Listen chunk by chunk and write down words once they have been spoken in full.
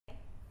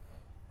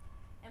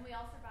And we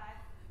all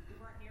survived. We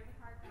weren't near the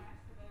car crash,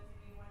 for those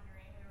of you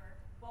wondering.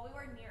 We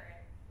were near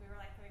it. We were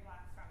like 3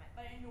 blocks from it.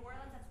 But in New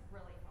Orleans, that's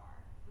really far.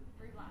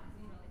 3 blocks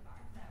is really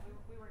far. So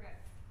we were good.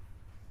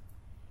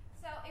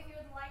 So if you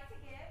would like to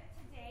give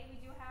today, we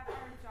do have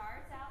our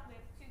jars out.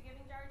 We have 2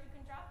 giving jars you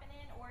can drop it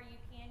in, or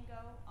you can go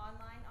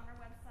online on our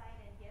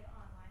website and give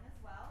online as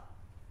well.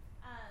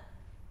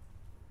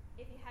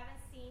 If you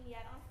haven't seen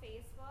yet on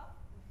Facebook,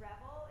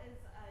 Rebel is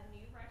a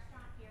new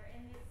restaurant here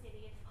in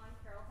Mid-City. It's on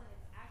Carrollton.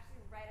 It's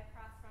actually right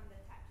across from the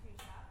tattoo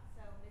shop.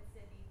 So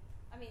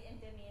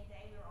Endymion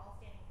Day, we were all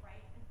standing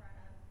right in front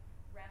of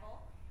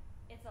Rebel.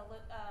 It's a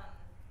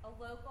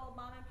local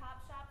mom and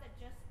pop shop that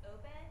just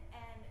opened,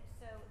 and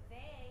so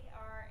they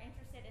are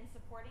interested in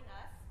supporting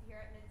us here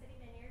at Mid-City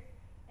Vineyard.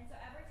 And so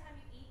every time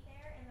you eat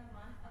there in the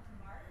month of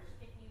March,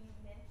 if you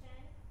mention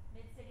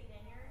Mid-City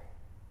Vineyard,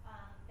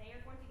 they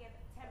are going to give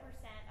 10%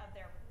 of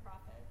their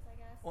profits, I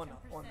guess. On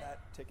that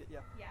ticket,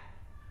 yeah. Yeah.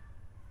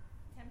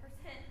 10%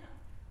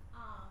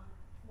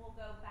 will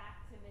go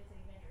back to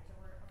Mid-City Vineyard. So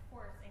we're, of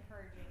course,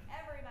 encouraging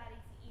everybody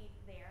to eat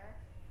there.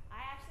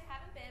 I actually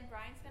haven't been.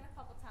 Brian's been a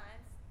couple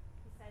times.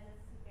 He says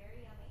it's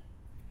very yummy.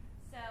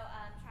 So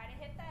try to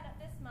hit that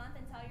up this month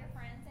and tell your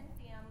friends and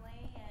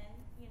family, and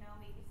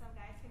maybe some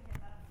guys can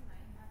hit that up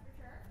tonight after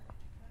church.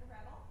 Go to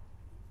Rebel.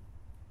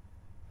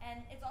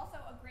 And it's also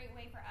a great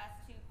way for us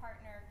to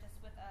partner just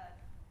with a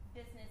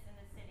business in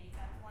the city.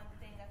 That's one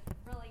thing that's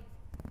really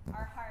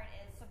our heart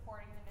is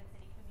supporting the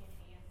Mid-City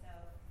community. And so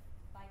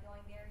by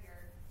going there,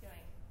 you're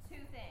doing 2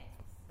 things.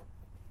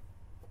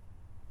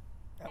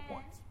 At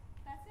once.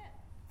 That's it.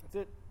 That's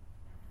it.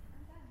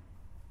 I'm done.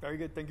 Very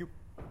good. Thank you.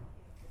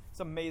 It's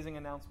amazing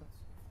announcements.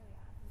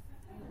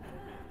 Oh,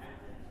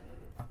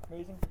 yeah.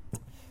 Amazing.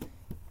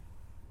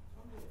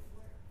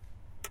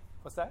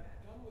 What's that?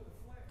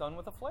 Done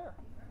with a flare.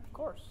 Of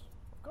course.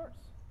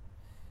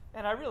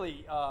 And I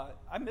really,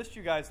 I missed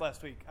you guys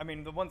last week. I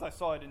mean, the ones I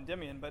saw at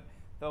Endymion, but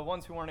the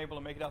ones who weren't able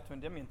to make it out to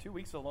Endymion, 2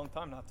 weeks is a long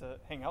time not to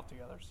hang out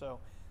together. So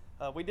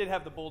we did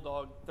have the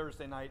Bulldog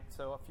Thursday night,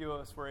 so a few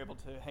of us were able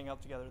to hang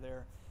out together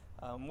there.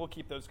 We'll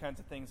keep those kinds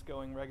of things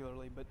going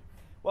regularly. But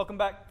welcome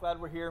back. Glad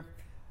we're here.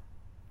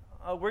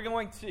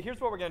 Here's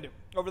what we're going to do.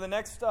 Over the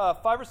next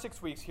 5 or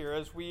 6 weeks here,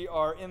 as we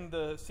are in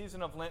the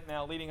season of Lent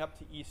now, leading up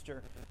to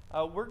Easter,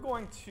 we're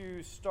going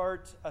to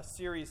start a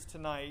series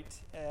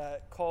tonight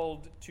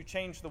called To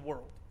Change the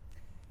World,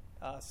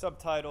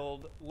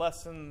 subtitled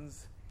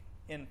Lessons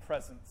in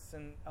Presence.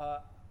 And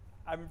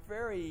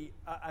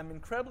I'm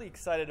incredibly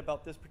excited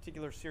about this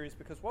particular series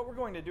because what we're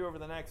going to do over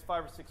the next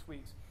 5 or 6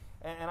 weeks,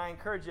 and I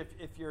encourage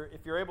if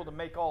you're able to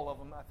make all of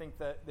them, I think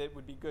that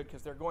would be good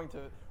because they're going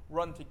to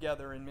run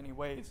together in many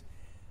ways.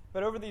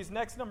 But over these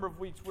next number of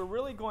weeks, we're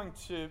really going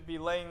to be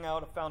laying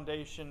out a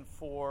foundation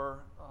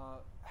for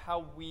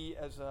how we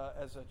as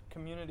a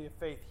community of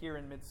faith here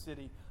in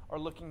Mid-City are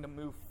looking to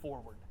move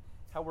forward,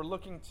 how we're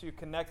looking to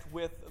connect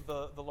with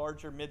the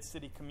larger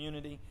Mid-City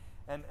community,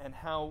 and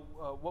how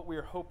what we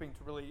are hoping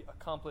to really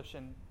accomplish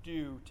and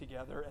do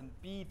together and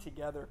be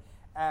together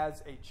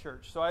as a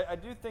church. So I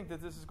do think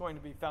that this is going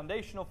to be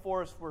foundational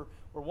for us. We're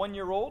 1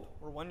 year old.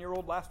 We're 1 year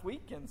old last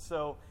week, and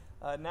so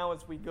now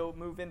as we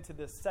move into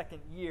this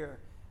second year,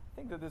 I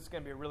think that this is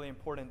going to be a really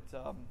important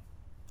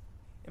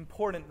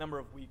number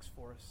of weeks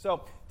for us.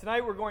 So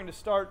tonight we're going to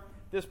start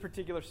this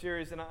particular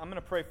series, and I'm going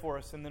to pray for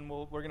us, and then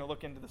we're going to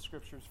look into the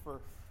scriptures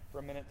for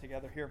a minute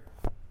together here.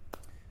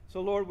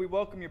 So Lord, we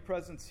welcome your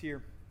presence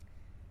here.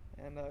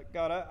 And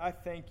God, I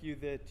thank you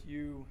that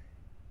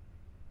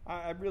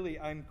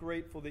I'm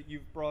grateful that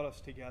you've brought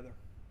us together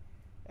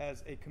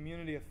as a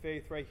community of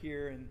faith right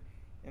here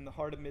in the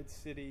heart of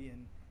Mid-City.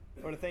 And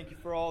Lord, I thank you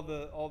for all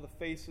the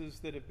faces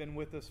that have been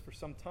with us for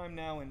some time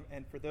now,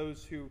 and for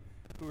those who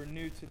are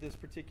new to this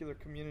particular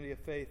community of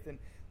faith. And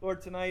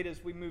Lord, tonight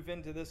as we move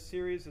into this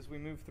series, as we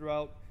move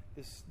throughout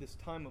this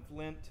time of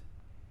Lent,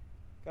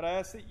 God, I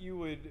ask that you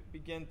would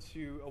begin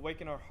to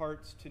awaken our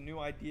hearts to new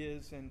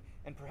ideas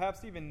and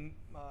perhaps even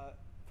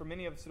for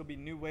many of us it'll be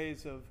new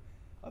ways of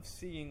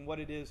seeing what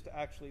it is to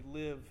actually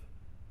live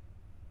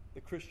the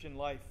Christian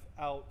life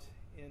out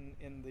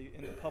in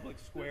the public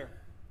square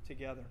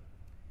together.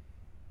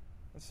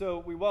 And so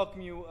we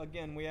welcome you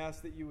again. We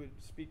ask that you would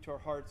speak to our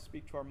hearts,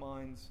 speak to our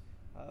minds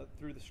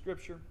through the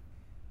Scripture,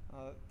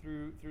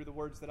 through the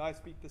words that I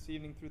speak this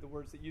evening, through the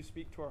words that you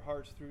speak to our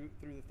hearts, through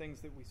the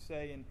things that we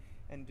say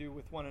and do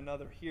with one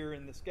another here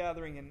in this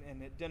gathering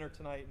and at dinner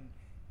tonight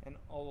and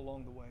all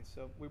along the way.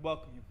 So we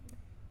welcome you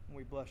and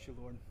we bless you,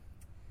 Lord.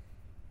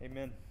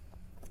 Amen.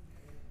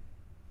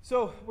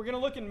 So we're going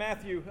to look in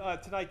Matthew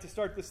tonight to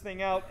start this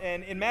thing out.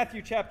 And in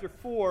Matthew chapter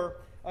 4,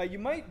 you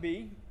might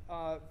be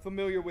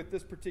familiar with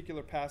this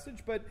particular passage,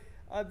 but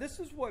this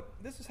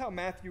is how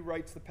Matthew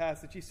writes the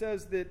passage. He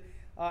says that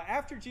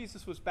after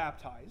Jesus was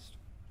baptized,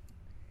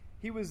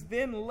 he was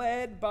then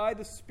led by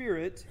the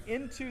Spirit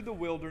into the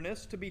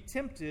wilderness to be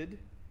tempted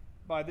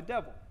by the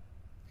devil.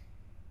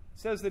 It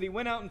says that he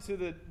went out into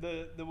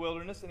the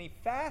wilderness and he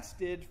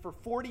fasted for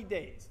 40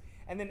 days.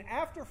 And then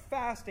after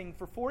fasting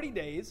for 40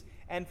 days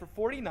and for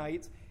 40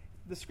 nights,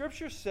 the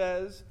Scripture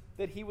says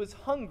that he was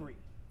hungry.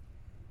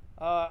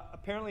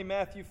 Apparently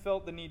Matthew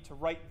felt the need to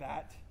write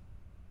that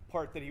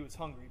part that he was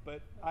hungry,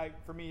 but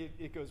for me,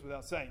 it goes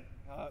without saying.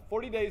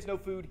 40 days, no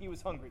food, he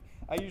was hungry.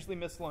 I usually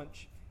miss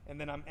lunch, and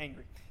then I'm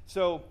angry.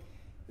 So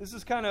this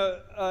is kind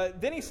of,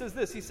 then he says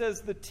this. He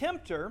says, the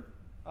tempter,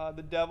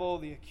 the devil,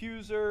 the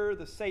accuser,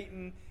 the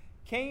Satan,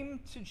 came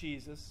to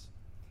Jesus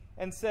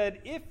and said,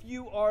 if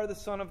you are the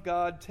Son of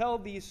God, tell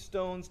these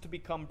stones to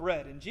become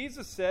bread. And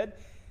Jesus said,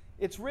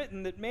 it's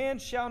written that man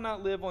shall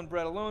not live on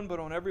bread alone, but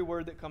on every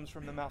word that comes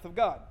from the mouth of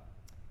God.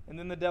 And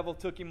then the devil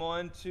took him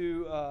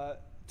to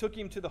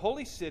the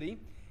holy city,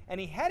 and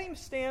he had him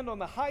stand on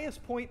the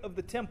highest point of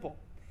the temple.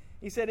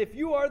 He said, if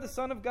you are the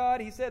Son of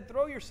God, he said,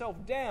 throw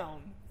yourself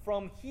down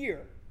from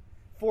here,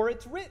 for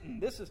it's written.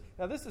 This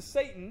is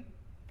Satan,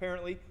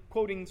 apparently,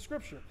 quoting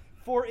Scripture.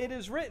 For it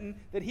is written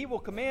that he will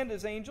command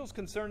his angels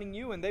concerning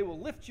you, and they will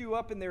lift you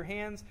up in their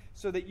hands,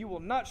 so that you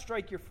will not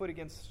strike your foot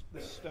against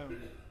the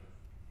stone.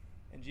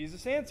 And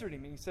Jesus answered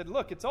him, and he said,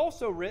 look, it's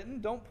also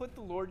written, don't put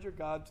the Lord your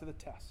God to the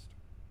test.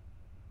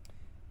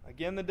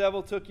 Again, the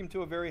devil took him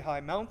to a very high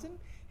mountain.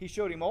 He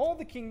showed him all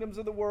the kingdoms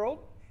of the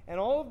world and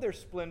all of their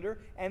splendor.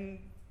 And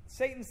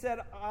Satan said,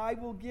 I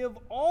will give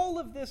all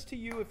of this to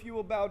you if you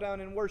will bow down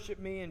and worship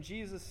me. And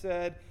Jesus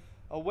said,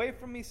 away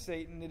from me,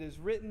 Satan. It is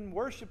written,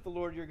 worship the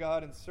Lord your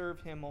God and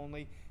serve him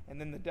only. And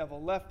then the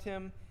devil left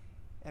him,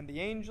 and the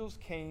angels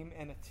came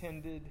and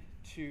attended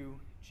to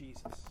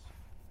Jesus.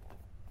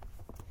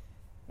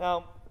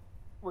 Now,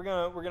 we're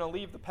gonna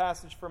leave the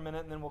passage for a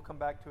minute, and then we'll come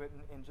back to it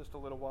in just a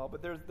little while.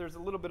 But there's a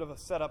little bit of a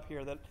setup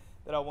here that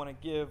I want to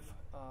give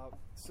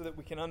so that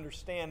we can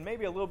understand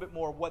maybe a little bit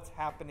more what's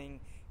happening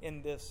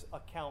in this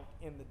account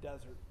in the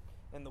desert,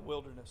 in the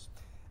wilderness.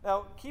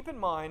 Now, keep in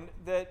mind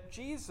that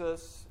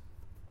Jesus.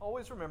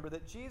 Always remember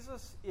that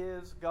Jesus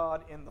is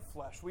God in the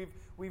flesh.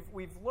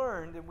 We've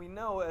learned, and we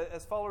know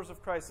as followers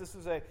of Christ, this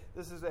is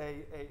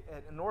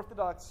an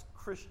Orthodox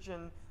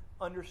Christian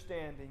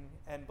understanding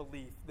and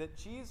belief that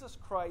Jesus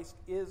Christ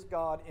is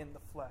God in the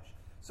flesh.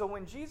 So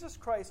when Jesus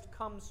Christ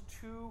comes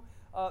to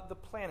the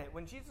planet,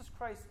 when Jesus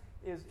Christ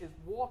is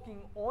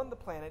walking on the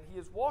planet, he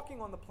is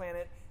walking on the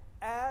planet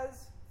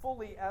as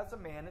fully as a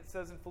man. It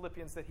says in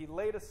Philippians that he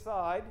laid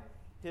aside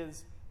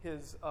his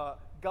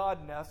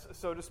godness,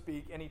 so to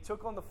speak, and he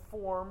took on the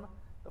form,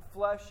 the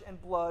flesh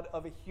and blood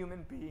of a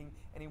human being,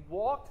 and he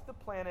walked the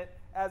planet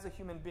as a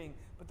human being.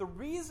 But the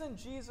reason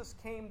Jesus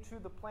came to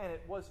the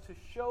planet was to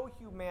show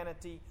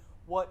humanity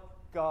what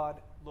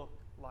God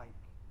looked like.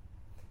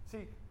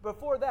 See,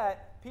 before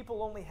that,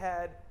 people only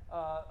had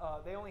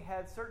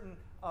certain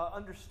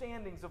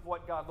understandings of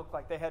what God looked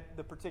like. They had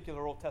the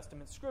particular Old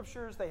Testament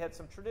scriptures, they had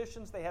some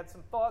traditions, they had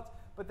some thoughts,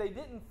 but they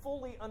didn't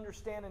fully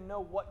understand and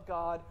know what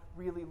God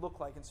really looked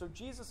like. And so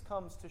Jesus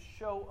comes to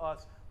show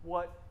us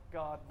what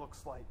God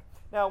looks like.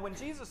 Now, when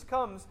Jesus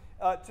comes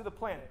to the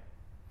planet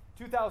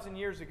 2,000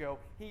 years ago,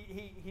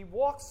 he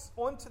walks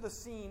onto the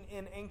scene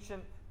in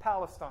ancient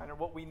Palestine, or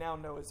what we now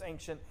know as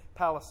ancient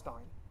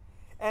Palestine.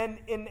 And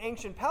in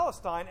ancient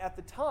Palestine, at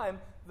the time,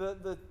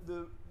 the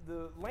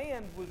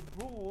land was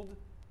ruled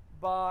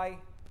by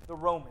the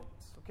Romans.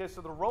 Okay,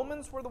 so the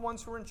Romans were the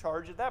ones who were in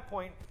charge. At that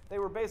point, they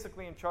were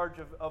basically in charge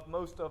of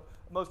most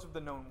of the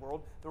known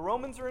world. The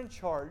Romans are in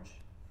charge.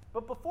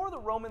 But before the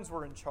Romans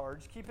were in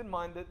charge, keep in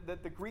mind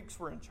that the Greeks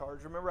were in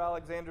charge. Remember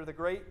Alexander the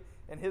Great?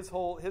 And his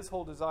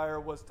whole desire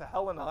was to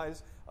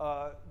Hellenize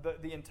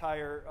the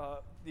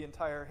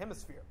entire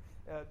hemisphere,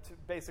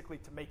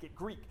 to make it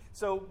Greek.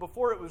 So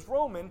before it was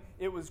Roman,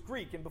 it was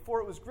Greek. And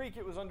before it was Greek,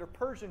 it was under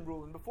Persian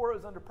rule. And before it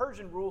was under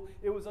Persian rule,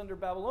 it was under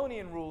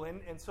Babylonian rule,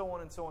 and so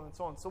on and so on and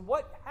so on. So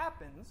what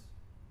happens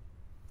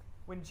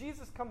when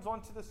Jesus comes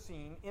onto the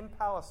scene in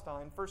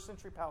Palestine, first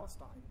century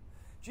Palestine?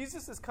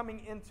 Jesus is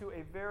coming into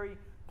a very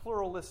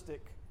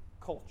pluralistic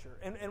culture.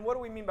 And what do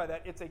we mean by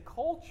that? It's a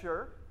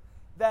culture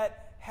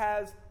that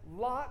has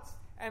lots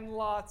and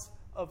lots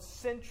of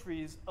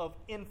centuries of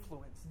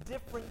influence,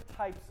 different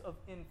types of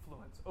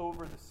influence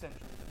over the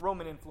centuries.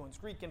 Roman influence,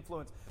 Greek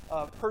influence,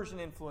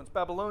 Persian influence,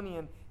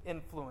 Babylonian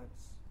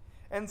influence.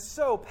 And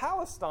so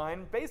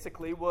Palestine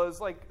basically was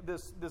like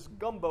this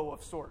gumbo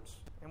of sorts.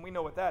 And we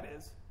know what that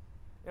is.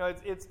 You know,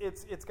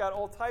 it's got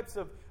all types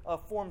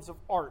of forms of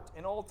art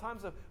and all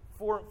types of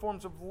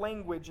forms of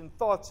language and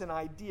thoughts and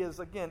ideas.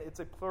 Again, it's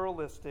a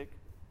pluralistic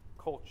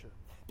culture.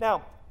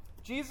 Now,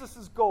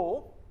 Jesus'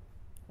 goal,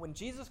 when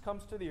Jesus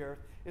comes to the earth,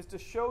 is to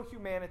show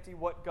humanity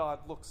what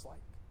God looks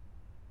like.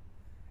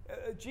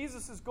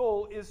 Jesus'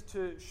 goal is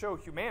to show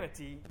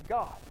humanity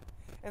God.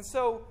 And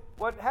so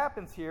what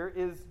happens here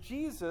is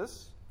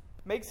Jesus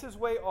makes his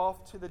way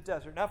off to the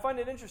desert. Now, I find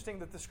it interesting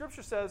that the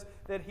scripture says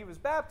that he was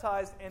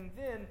baptized, and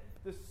then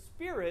the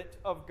Spirit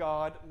of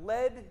God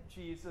led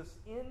Jesus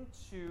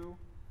into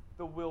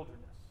the wilderness.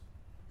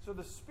 So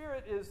the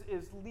Spirit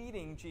is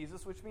leading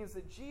Jesus, which means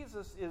that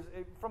Jesus is,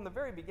 from the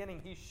very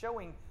beginning, he's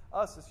showing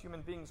us as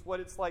human beings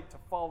what it's like to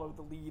follow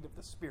the lead of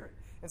the Spirit.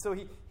 And so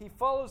he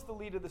follows the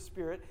lead of the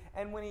Spirit,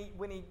 and when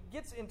he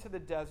gets into the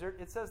desert,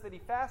 it says that he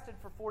fasted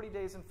for 40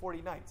 days and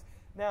 40 nights.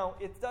 Now,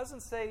 it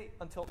doesn't say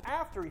until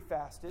after he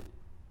fasted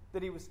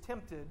that he was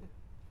tempted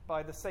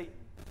by the Satan.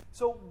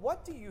 So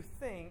what do you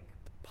think,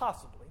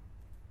 possibly,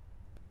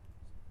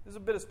 this is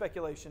a bit of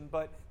speculation,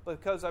 but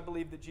because I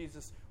believe that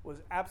Jesus was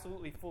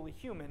absolutely fully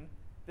human,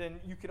 then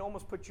you can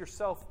almost put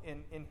yourself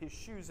in his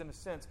shoes in a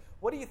sense.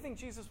 What do you think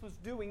Jesus was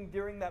doing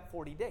during that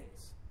 40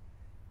 days?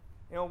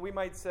 You know, we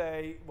might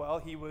say, well,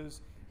 he was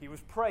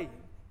praying.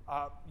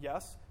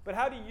 Yes. But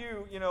how do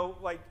you,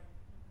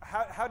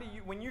 how do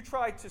you, when you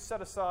try to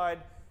set aside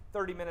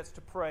 30 minutes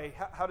to pray,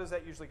 how does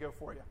that usually go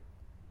for you?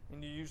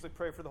 And do you usually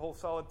pray for the whole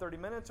solid 30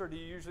 minutes, or do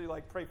you usually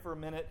pray for a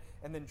minute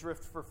and then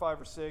drift for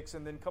 5 or 6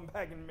 and then come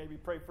back and maybe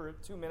pray for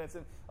 2 minutes?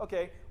 And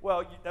okay,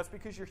 well, that's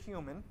because you're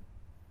human.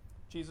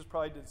 Jesus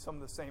probably did some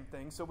of the same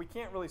things, so we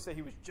can't really say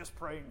he was just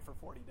praying for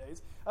 40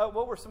 days.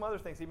 What were some other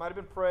things? He might have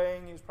been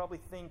praying. He was probably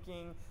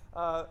thinking.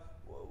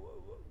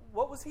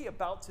 What was he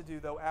about to do,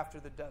 though, after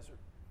the desert?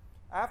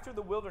 After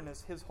the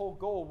wilderness, his whole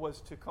goal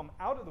was to come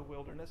out of the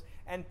wilderness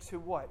and to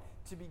what?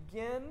 To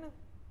begin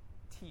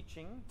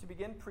teaching, to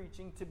begin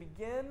preaching, to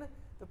begin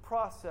the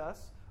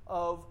process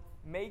of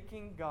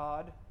making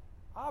God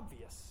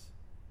obvious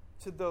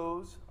to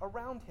those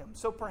around him.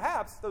 So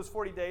perhaps those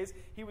 40 days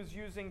he was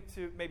using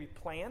to maybe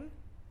plan.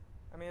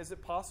 I mean, is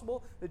it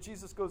possible that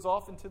Jesus goes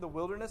off into the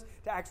wilderness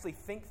to actually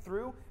think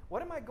through,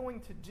 what am I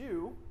going to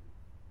do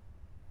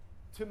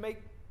to make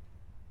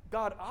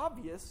God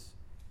obvious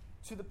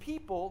to the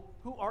people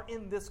who are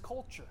in this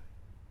culture?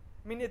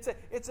 I mean, it's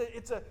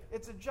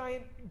a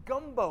giant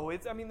gumbo.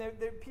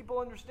 People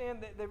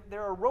understand that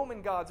there are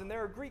Roman gods and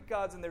there are Greek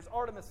gods and there's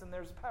Artemis and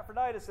there's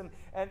Epaphroditus and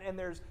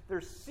there's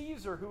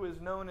Caesar, who is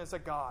known as a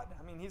god.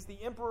 I mean, he's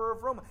the emperor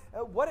of Rome.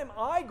 What am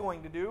I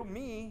going to do,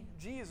 me,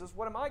 Jesus,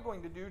 what am I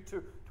going to do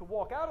to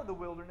walk out of the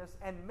wilderness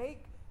and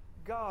make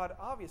God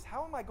obvious?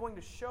 How am I going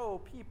to show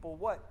people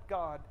what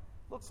God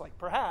looks like?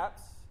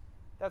 Perhaps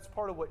that's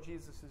part of what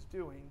Jesus is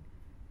doing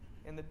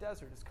in the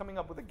desert, is coming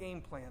up with a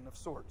game plan of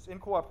sorts in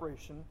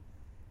cooperation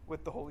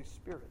with the Holy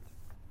Spirit.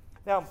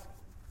 Now,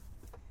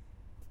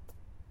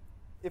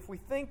 if we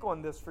think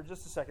on this for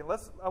just a second,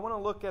 I want to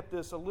look at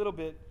this a little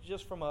bit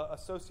just from a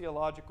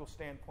sociological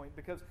standpoint,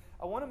 because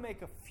I want to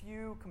make a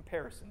few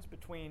comparisons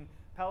between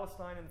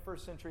Palestine in the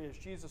first century as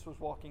Jesus was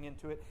walking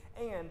into it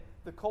and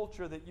the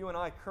culture that you and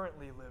I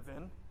currently live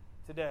in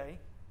today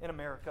in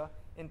America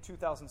in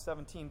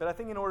 2017. But I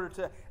think in order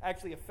to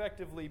actually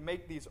effectively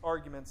make these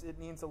arguments, it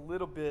needs a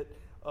little bit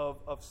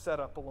of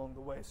setup along the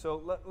way.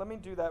 So let me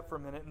do that for a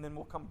minute, and then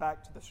we'll come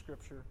back to the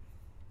scripture,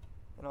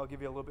 and I'll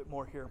give you a little bit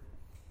more here.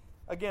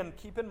 Again,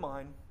 keep in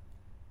mind,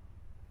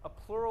 a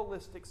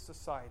pluralistic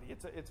society,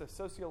 it's a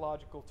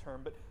sociological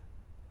term, but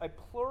a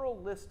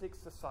pluralistic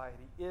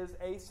society is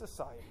a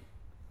society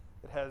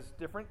that has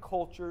different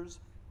cultures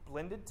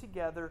blended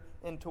together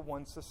into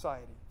one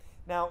society.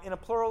 Now, in a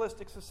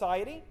pluralistic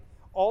society,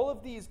 all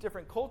of these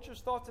different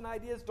cultures, thoughts, and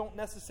ideas don't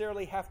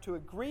necessarily have to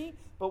agree,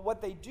 but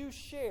what they do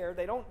share,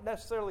 they don't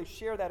necessarily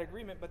share that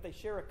agreement, but they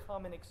share a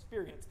common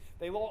experience.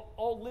 They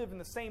all live in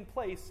the same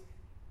place,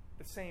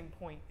 the same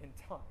point in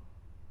time.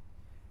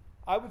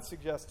 I would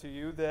suggest to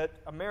you that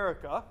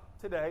America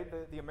today,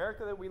 the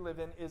America that we live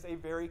in, is a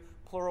very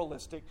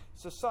pluralistic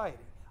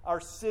society. Our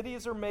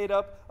cities are made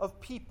up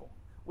of people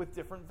with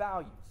different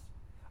values.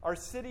 Our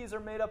cities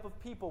are made up of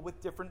people with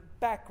different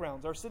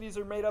backgrounds. Our cities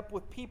are made up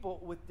with people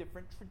with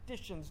different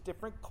traditions,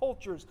 different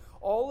cultures,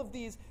 all of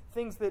these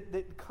things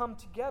that come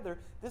together.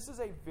 This is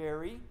a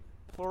very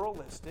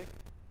pluralistic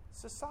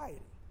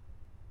society.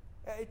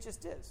 It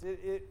just is.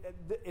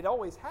 It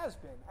always has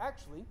been,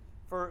 actually,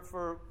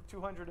 for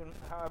 200 and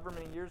however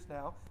many years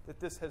now that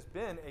this has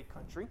been a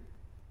country.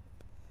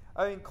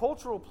 I mean,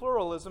 cultural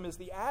pluralism is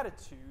the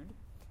attitude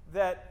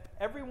that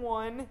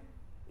everyone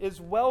is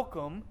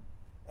welcome.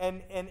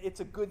 And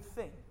it's a good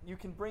thing. You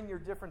can bring your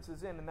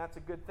differences in, and that's a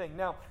good thing.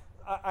 Now,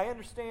 I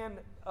understand,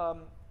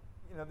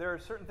 there are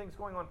certain things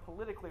going on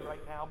politically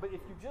right now, but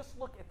if you just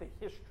look at the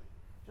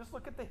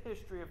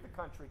history, of the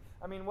country.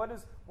 I mean, what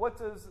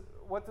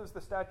does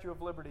the Statue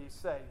of Liberty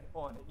say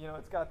on it?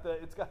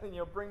 It's got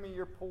bring me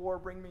your poor,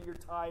 bring me your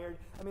tired.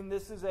 I mean,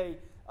 this is a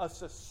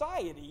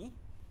society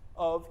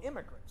of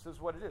immigrants,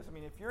 is what it is. I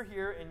mean, if you're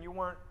here and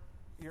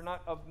you're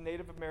not of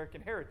Native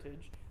American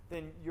heritage,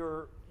 then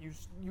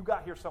you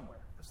got here somewhere.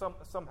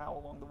 Somehow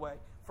along the way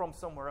from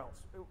somewhere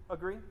else.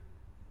 Agree?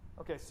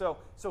 Okay, so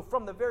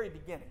from the very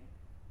beginning,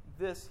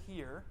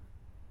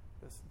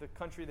 the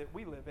country that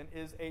we live in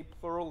is a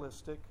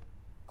pluralistic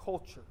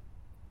culture.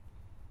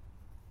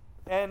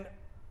 And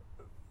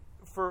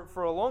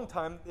for a long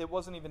time, it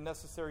wasn't even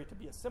necessary to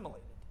be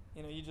assimilated.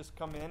 You just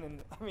come in and,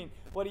 I mean,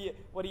 what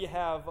do you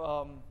have?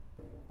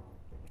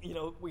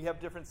 We have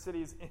different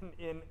cities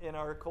in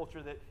our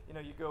culture that,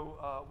 you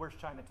go, where's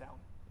Chinatown?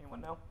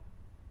 Anyone know?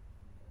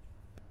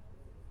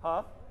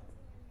 Huh?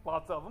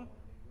 Lots of them.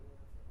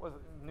 Was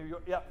it New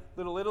York? Yeah.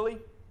 Little Italy.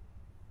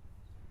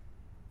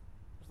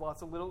 There's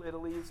lots of Little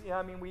Italies. Yeah,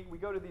 I mean, we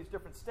go to these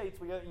different states.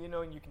 And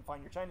you can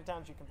find your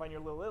Chinatowns, you can find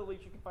your Little Italies,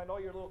 you can find all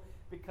your little,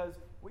 because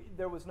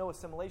there was no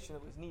assimilation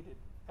that was needed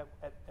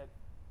at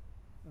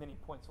many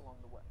points along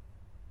the way.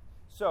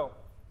 So,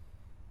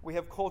 we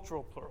have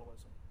cultural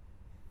pluralism.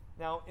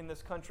 Now, in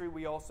this country,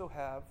 we also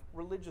have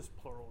religious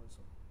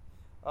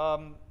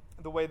pluralism.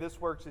 The way this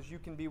works is you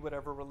can be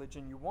whatever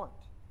religion you want.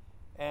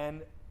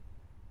 And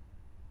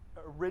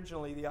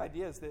originally, the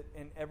idea is that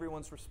and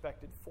everyone's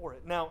respected for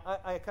it. Now,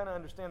 I kind of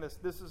understand this.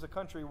 This is a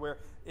country where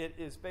it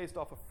is based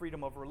off of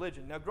freedom of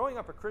religion. Now, growing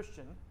up a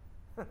Christian,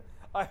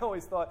 I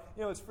always thought,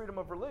 it's freedom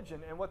of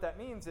religion, and what that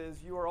means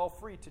is you are all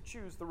free to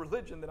choose the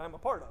religion that I'm a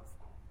part of.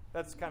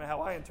 That's kind of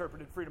how I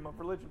interpreted freedom of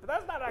religion, but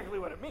that's not actually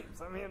what it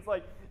means. I mean, it's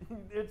like,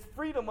 it's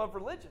freedom of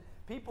religion.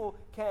 People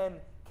can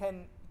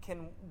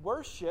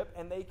worship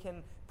and they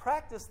can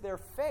practice their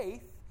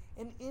faith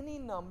in any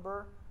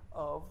number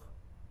of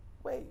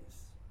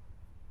ways,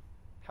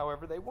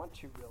 however they want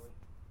to, really.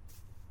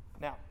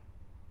 Now,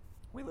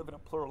 we live in a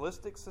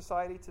pluralistic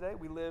society today.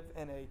 We live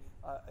in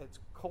it's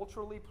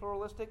culturally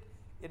pluralistic.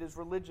 It is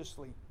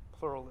religiously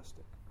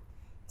pluralistic.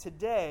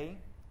 Today,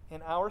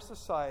 in our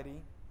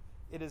society,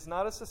 it is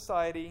not a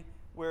society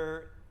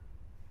where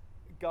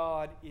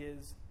God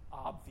is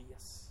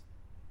obvious,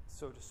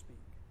 so to speak.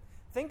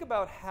 Think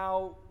about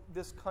how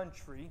this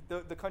country,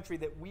 the country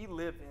that we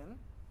live in,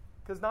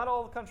 because not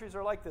all the countries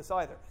are like this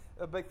either,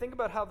 but think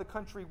about how the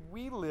country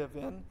we live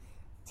in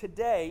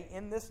today,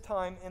 in this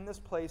time, in this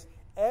place,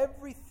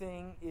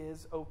 everything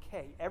is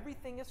okay.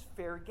 Everything is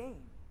fair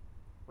game.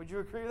 Would you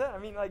agree with that? I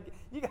mean, like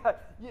you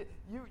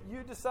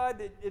decide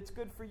that it's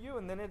good for you,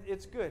 and then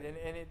it's good,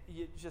 and it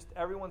just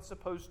everyone's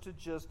supposed to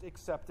just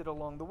accept it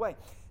along the way.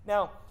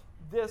 Now,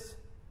 this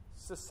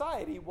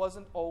society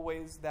wasn't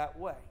always that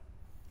way.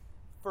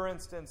 For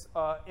instance,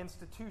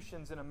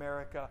 institutions in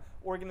America,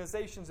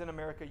 organizations in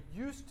America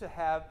used to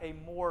have a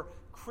more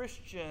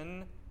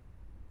Christian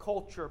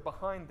culture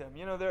behind them.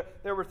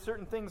 There were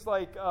certain things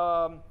like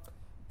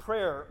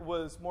prayer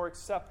was more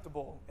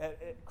acceptable,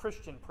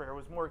 Christian prayer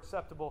was more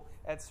acceptable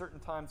at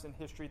certain times in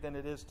history than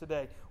it is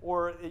today.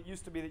 Or it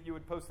used to be that you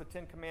would post the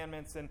 10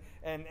 Commandments and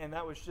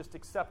that was just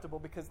acceptable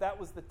because that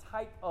was the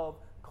type of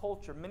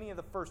culture. Many of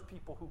the first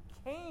people who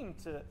came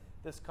to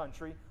this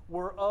country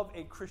were of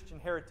a Christian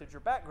heritage or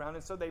background,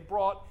 and so they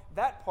brought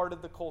that part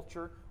of the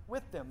culture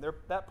with them,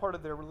 that part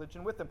of their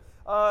religion with them.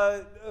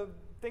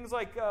 Things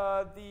like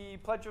the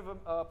Pledge of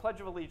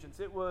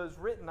Allegiance. It was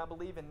written, I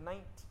believe, in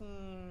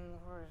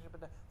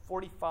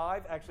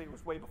 1945. Actually, it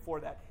was way before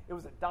that. It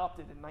was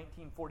adopted in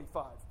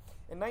 1945.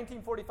 In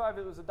 1945,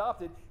 it was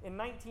adopted. In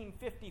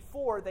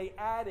 1954, they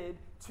added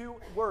 2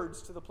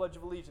 words to the Pledge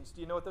of Allegiance.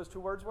 Do you know what those 2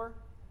 words were?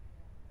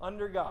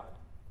 Under God.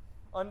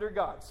 Under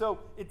God. So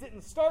it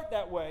didn't start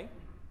that way,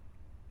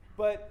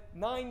 but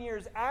 9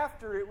 years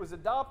after it was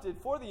adopted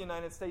for the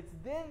United States,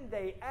 then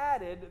they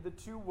added the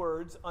 2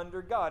 words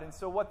under God. And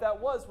so what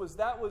that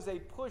was a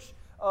push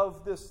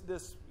of this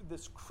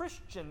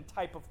Christian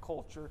type of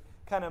culture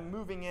kind of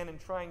moving in and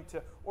trying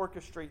to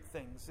orchestrate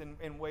things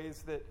in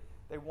ways that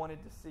they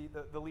wanted to see,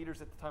 the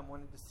leaders at the time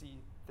wanted to see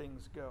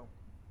things go.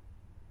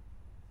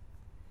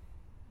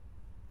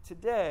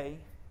 Today,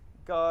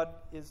 God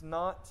is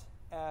not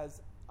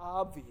as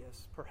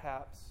obvious,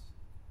 perhaps,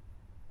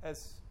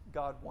 as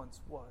God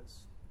once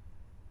was.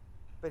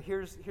 But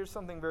here's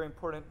something very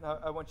important.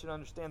 I want you to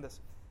understand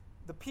this.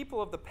 The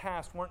people of the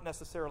past weren't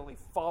necessarily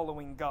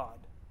following God.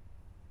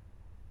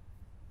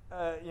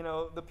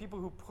 The people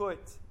who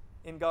put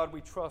in God we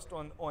trust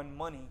on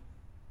money,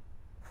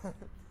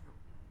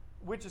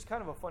 which is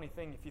kind of a funny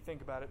thing if you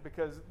think about it,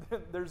 because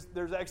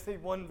there's actually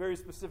one very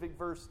specific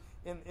verse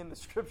in the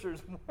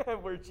scriptures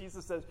where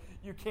Jesus says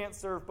you can't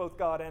serve both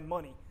God and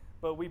money,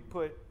 but we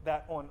put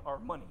that on our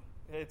money.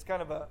 It's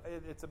kind of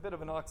it's a bit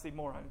of an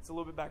oxymoron. It's a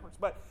little bit backwards.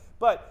 But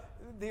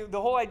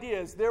the whole idea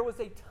is there was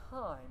a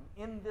time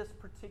in this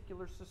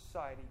particular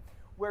society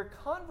where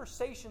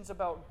conversations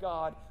about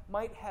God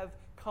might have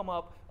come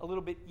up a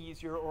little bit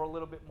easier or a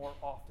little bit more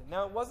often.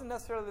 Now, it wasn't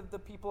necessarily that the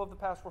people of the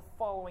past were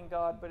following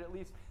God, but at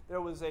least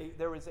there was a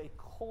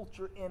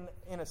culture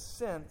in a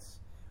sense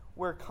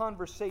where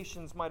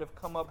conversations might have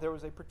come up. There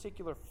was a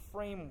particular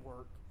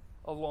framework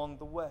along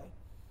the way.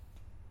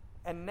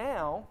 And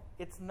now,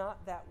 it's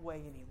not that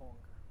way any longer.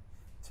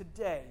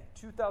 Today,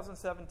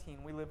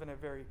 2017, we live in a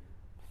very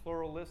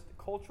pluralistic,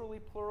 culturally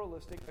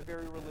pluralistic, a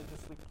very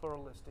religiously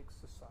pluralistic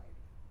society.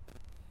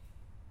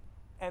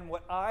 And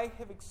what I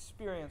have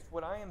experienced,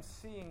 what I am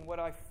seeing, what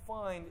I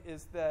find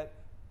is that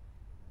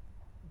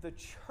the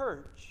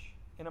church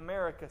in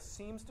America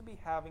seems to be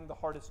having the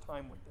hardest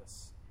time with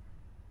this.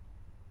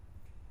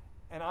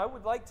 And I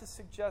would like to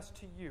suggest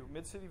to you,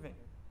 Mid-City Vineyard,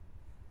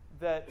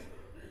 that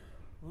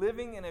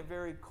living in a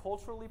very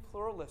culturally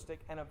pluralistic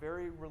and a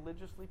very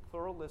religiously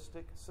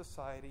pluralistic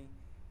society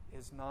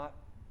is not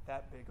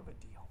that big of a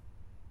deal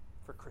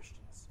for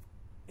Christians.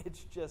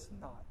 It's just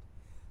not.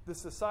 The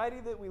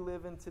society that we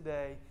live in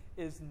today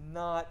is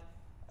not,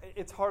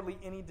 it's hardly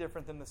any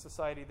different than the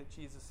society that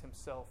Jesus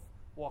himself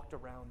walked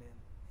around in.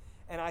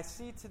 And I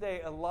see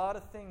today a lot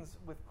of things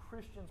with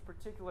Christians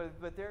particularly,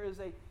 but there is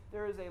a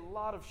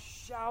lot of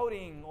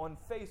shouting on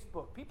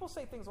Facebook. People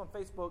say things on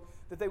Facebook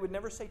that they would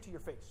never say to your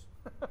face.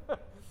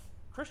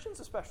 Christians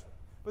especially.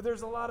 But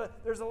there's a lot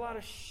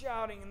of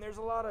shouting, and there's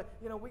a lot of,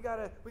 we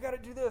gotta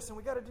do this, and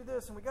we gotta do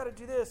this, and we gotta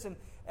do this, and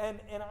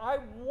I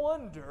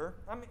wonder,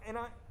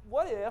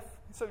 what if,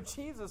 so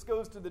Jesus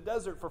goes to the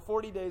desert for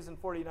 40 days and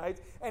 40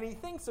 nights, and he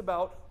thinks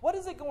about what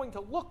is it going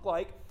to look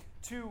like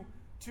to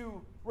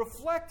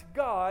reflect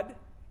God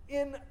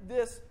in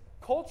this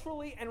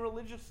culturally and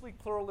religiously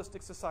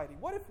pluralistic society.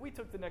 What if we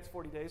took the next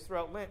 40 days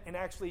throughout Lent and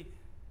actually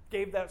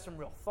gave that some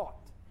real thought?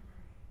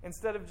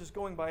 Instead of just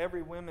going by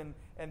every whim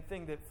and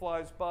thing that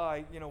flies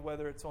by,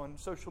 whether it's on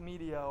social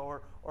media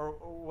or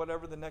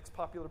whatever the next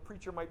popular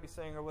preacher might be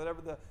saying, or whatever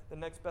the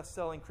next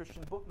best-selling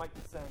Christian book might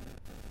be saying.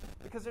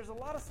 Because there's a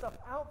lot of stuff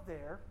out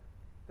there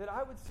that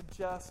I would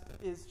suggest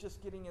is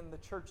just getting in the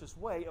church's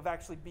way of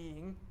actually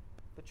being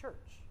the church.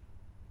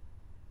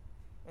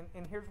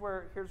 And here's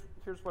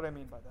what I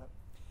mean by that.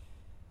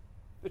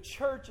 The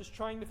church is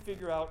trying to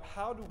figure out,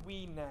 how do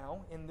we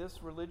now, in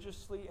this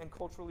religiously and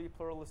culturally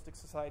pluralistic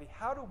society,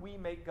 how do we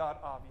make God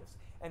obvious?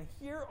 And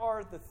here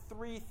are the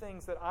three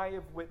things that I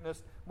have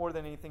witnessed more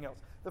than anything else.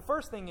 The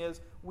first thing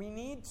is, we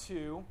need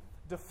to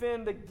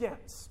defend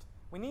against.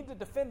 We need to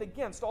defend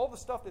against all the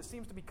stuff that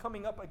seems to be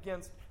coming up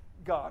against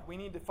God. We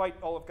need to fight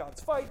all of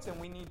God's fights,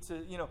 and we need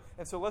to,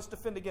 and so let's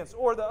defend against.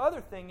 Or the other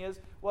thing is,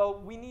 well,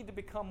 we need to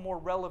become more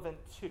relevant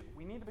to.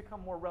 We need to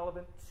become more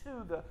relevant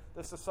to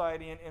the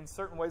society in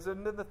certain ways.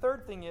 And then the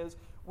third thing is,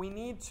 we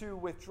need to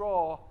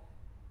withdraw,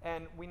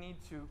 and we need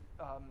to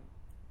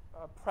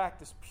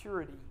practice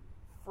purity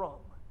from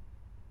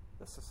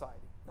the society.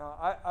 Now,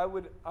 I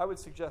would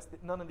suggest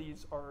that none of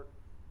these are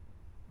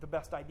the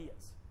best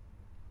ideas.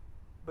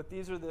 But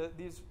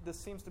this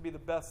seems to be the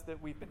best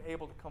that we've been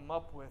able to come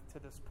up with to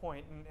this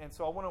point. And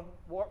so I want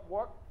to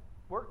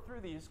work through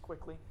these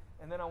quickly,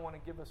 and then I want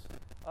to give us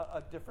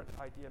a different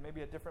idea,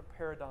 maybe a different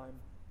paradigm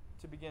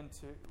to begin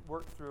to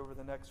work through over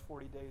the next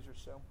 40 days or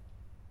so.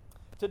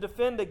 To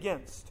defend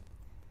against,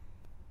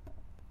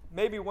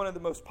 maybe one of the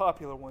most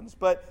popular ones,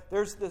 but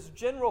there's this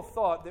general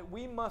thought that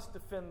we must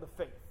defend the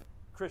faith.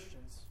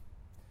 Christians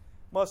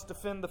must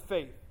defend the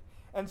faith.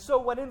 And so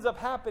what ends up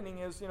happening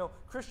is,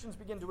 Christians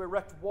begin to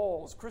erect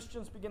walls.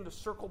 Christians begin to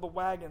circle the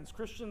wagons.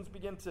 Christians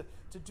begin to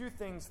do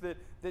things that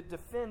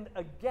defend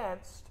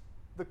against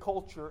the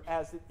culture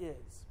as it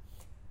is.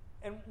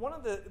 And one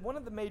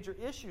of the major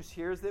issues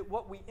here is that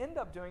what we end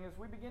up doing is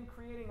we begin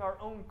creating our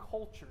own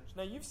cultures.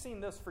 Now, you've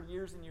seen this for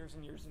years and years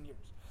and years and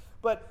years.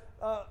 But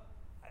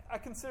I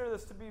consider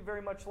this to be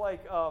very much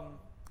like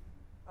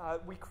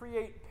we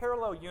create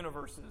parallel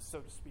universes, so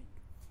to speak.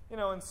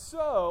 And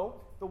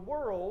so the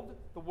world,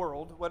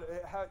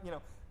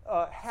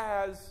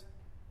 has,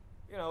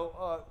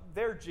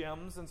 their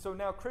gyms, and so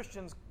now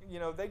Christians,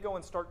 they go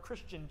and start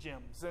Christian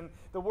gyms, and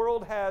the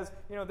world has,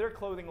 their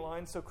clothing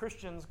lines, so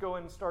Christians go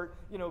and start,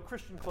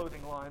 Christian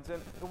clothing lines,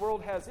 and the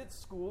world has its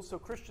schools, so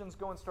Christians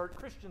go and start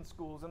Christian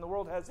schools, and the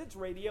world has its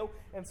radio,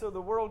 and so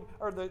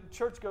the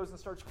church goes and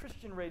starts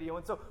Christian radio,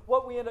 and so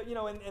what we end up,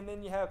 and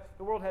then you have,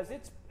 the world has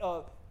its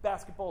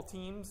basketball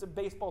teams and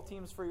baseball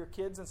teams for your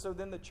kids, and so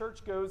then the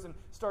church goes and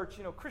starts,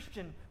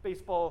 Christian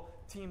baseball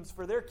teams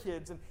for their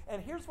kids,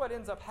 and here's what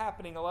ends up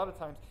happening a lot of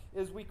times,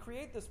 is we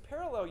create this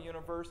parallel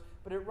universe,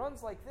 but it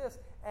runs like this,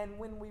 and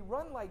when we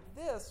run like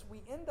this,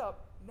 we end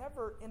up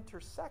never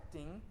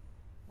intersecting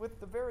with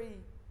the very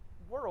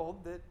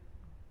world that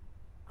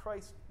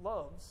Christ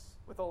loves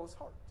with all his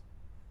heart.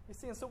 You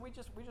see, and so we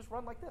just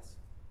run like this.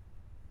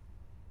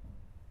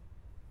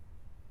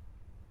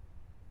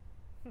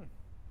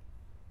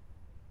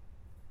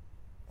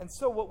 And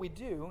so what we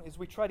do is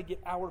we try to get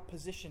our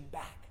position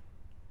back.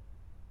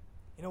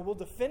 We'll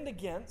defend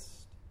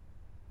against,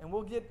 and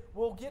we'll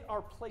get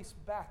our place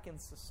back in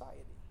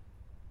society,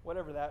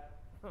 whatever that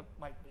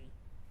might be.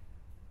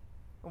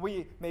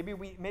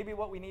 Maybe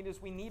what we need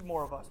is we need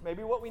more of us.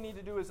 Maybe what we need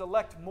to do is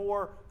elect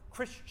more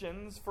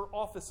Christians for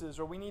offices,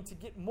 or we need to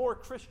get more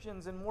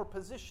Christians in more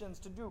positions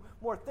to do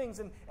more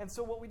things. And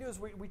so what we do is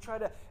we try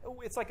to,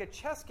 it's like a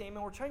chess game,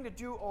 and we're trying to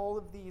do all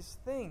of these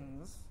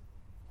things.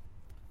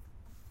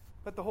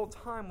 But the whole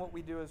time what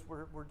we do is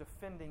we're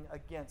defending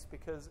against,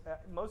 because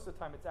most of the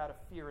time it's out of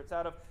fear. It's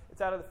out of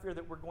the fear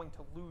that we're going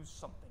to lose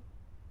something.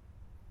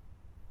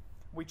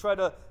 We try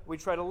to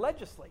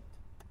legislate.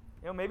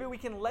 Maybe we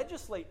can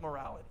legislate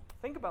morality.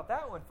 Think about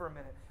that one for a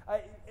minute.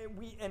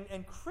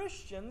 And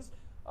Christians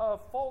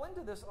fall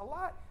into this a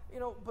lot,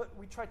 but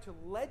we try to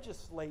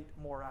legislate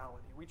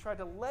morality. We try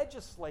to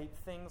legislate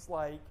things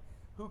like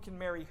who can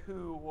marry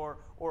who,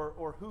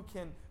 or who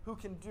can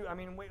do. I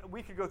mean,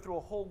 we could go through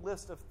a whole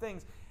list of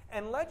things.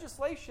 And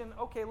legislation,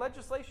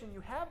 you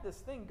have this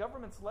thing,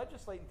 governments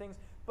legislating things,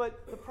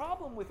 but the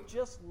problem with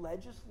just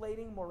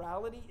legislating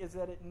morality is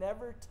that it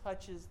never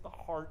touches the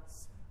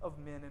hearts of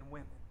men and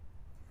women.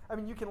 I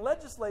mean, you can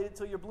legislate it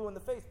till you're blue in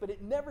the face, but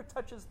it never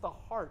touches the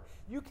heart.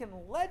 You can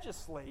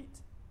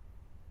legislate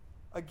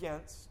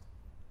against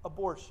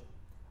abortion.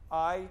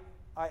 I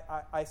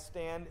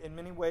stand, in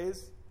many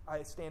ways,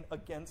 I stand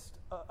against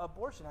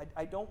abortion.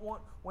 I don't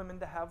want women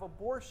to have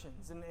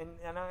abortions, and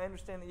I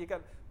understand that you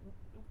got.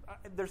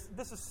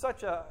 This is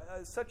such a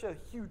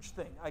huge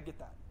thing. I get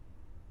that.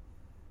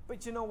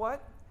 But you know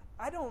what?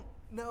 I don't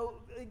know.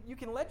 You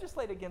can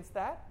legislate against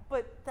that,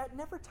 but that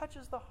never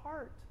touches the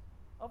heart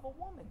of a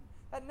woman.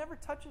 That never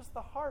touches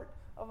the heart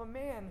of a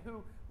man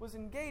who was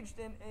engaged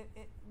in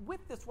with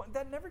this one.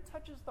 That never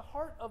touches the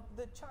heart of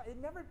the child. It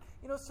never,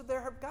 so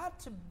there have got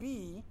to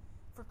be,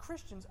 for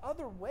Christians,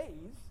 other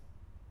ways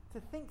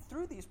to think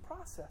through these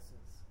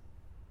processes.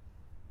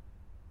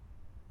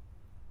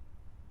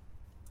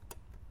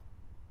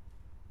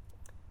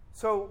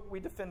 So we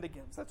defend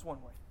against. That's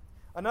one way.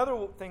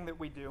 Another thing that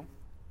we do,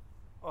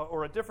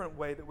 or a different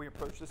way that we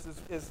approach this,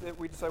 is that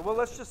we decide, well,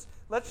 let's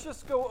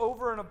just go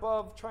over and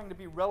above trying to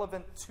be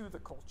relevant to the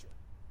culture.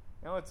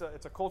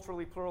 It's a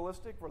culturally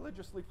pluralistic,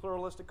 religiously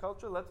pluralistic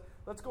culture.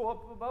 Let's go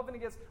up above and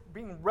against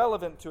being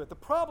relevant to it. The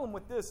problem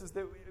with this is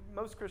that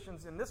most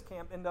Christians in this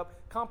camp end up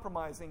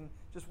compromising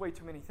just way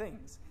too many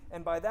things.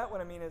 And by that,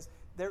 what I mean is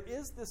there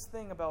is this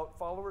thing about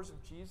followers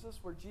of Jesus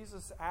where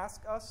Jesus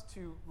asks us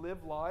to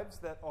live lives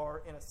that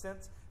are, in a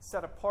sense,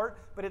 set apart.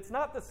 But it's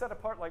not the set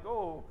apart like,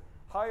 oh,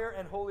 higher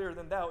and holier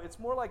than thou. It's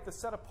more like the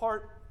set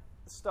apart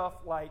stuff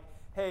like,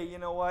 hey, you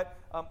know what?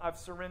 I've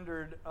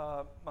surrendered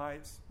my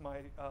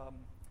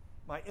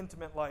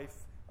intimate life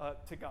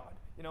to God.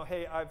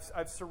 Hey,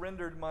 I've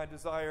surrendered my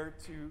desire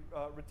to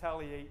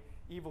retaliate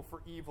evil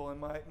for evil and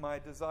my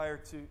desire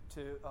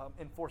to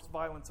enforce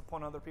violence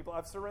upon other people.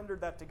 I've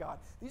surrendered that to God.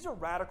 These are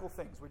radical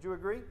things. Would you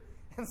agree?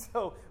 And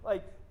so,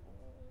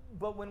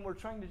 but when we're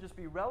trying to just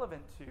be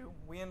relevant to,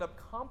 we end up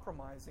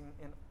compromising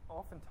in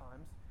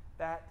oftentimes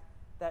that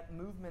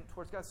movement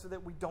towards God so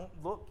that we don't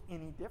look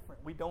any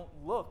different. We don't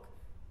look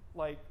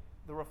like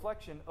the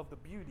reflection of the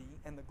beauty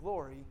and the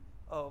glory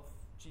of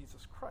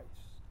Jesus Christ.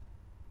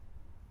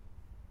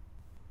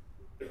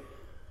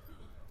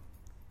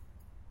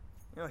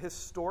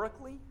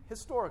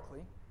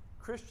 Historically,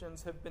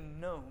 Christians have been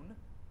known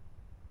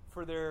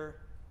for their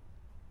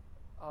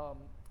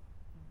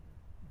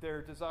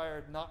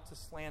desire not to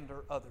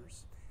slander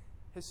others.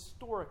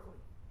 Historically,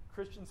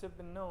 Christians have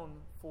been known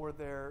for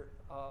their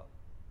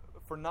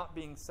for not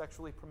being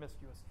sexually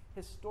promiscuous.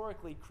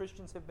 Historically,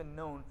 Christians have been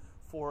known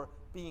for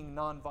being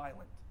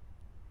nonviolent.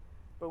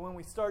 But when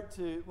we start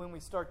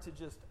to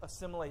just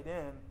assimilate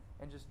in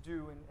and just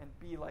do and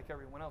be like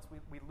everyone else,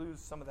 we lose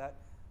some of that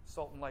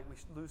salt and light. We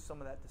lose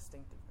some of that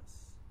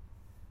distinctiveness.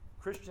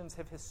 Christians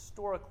have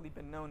historically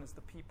been known as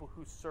the people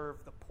who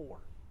serve the poor.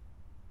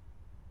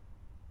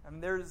 I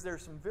mean, there's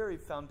some very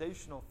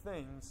foundational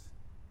things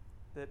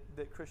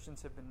that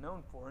Christians have been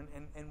known for,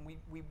 and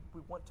we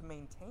want to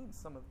maintain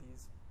some of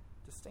these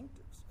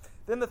distinctives.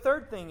 Then the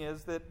third thing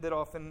is that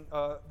often,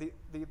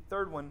 the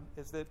third one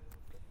is that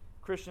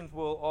Christians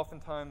will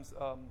oftentimes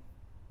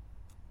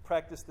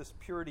practice this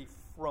purity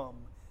from,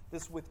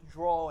 this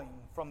withdrawing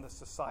from the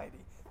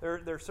society.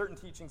 There are certain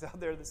teachings out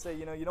there that say,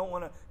 you don't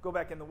want to go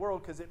back in the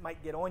world because it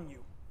might get on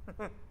you.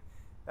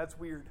 That's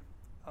weird.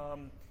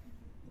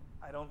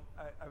 I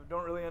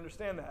don't really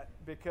understand that,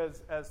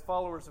 because as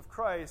followers of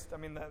Christ, I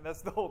mean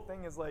that's the whole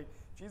thing. Is like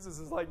Jesus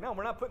is like, no,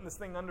 we're not putting this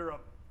thing under a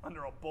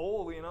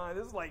bowl.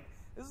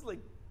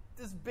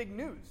 This is big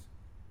news.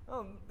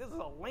 This is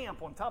a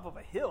lamp on top of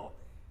a hill.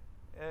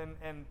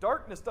 And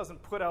darkness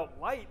doesn't put out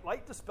light.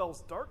 Light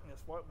dispels darkness.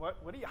 What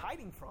are you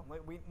hiding from?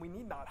 We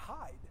need not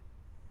hide.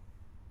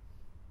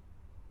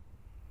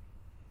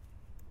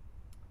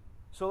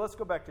 So let's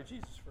go back to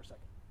Jesus for a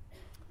second.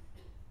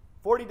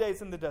 40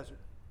 days in the desert.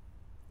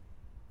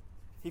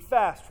 He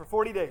fasts for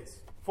 40 days,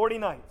 40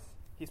 nights.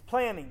 He's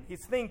planning.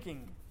 He's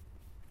thinking.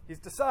 He's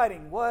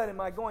deciding, what am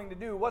I going to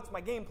do? What's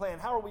my game plan?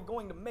 How are we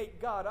going to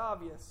make God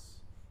obvious?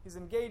 He's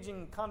engaging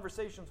in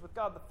conversations with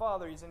God the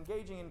Father. He's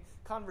engaging in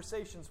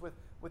conversations with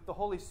the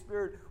Holy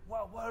Spirit.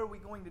 Well, what are we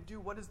going to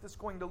do? What is this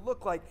going to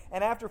look like?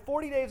 And after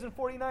 40 days and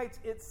 40 nights,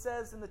 it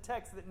says in the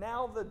text that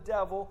now the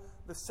devil,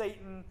 the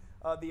Satan,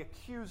 the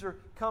accuser,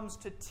 comes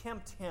to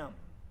tempt him.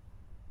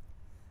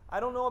 I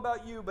don't know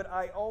about you, but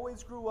I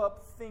always grew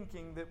up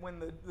thinking that when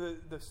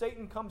the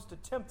Satan comes to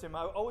tempt him,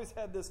 I always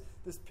had this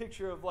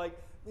picture of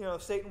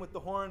Satan with the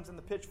horns and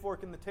the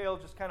pitchfork and the tail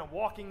just kind of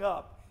walking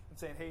up and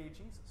saying, hey,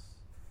 Jesus.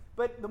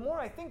 But the more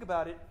I think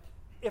about it,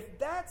 if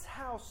that's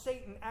how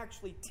Satan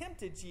actually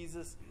tempted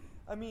Jesus,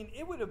 I mean,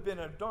 it would have been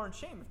a darn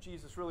shame if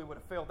Jesus really would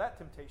have failed that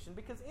temptation,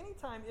 because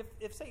anytime,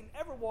 if Satan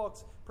ever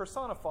walks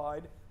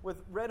personified with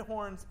red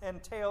horns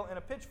and tail and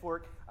a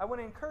pitchfork, I want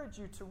to encourage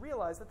you to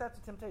realize that that's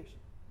a temptation.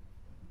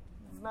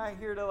 It's not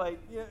here to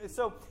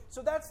so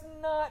that's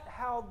not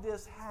how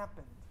this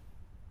happened.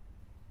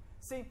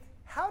 See,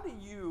 how are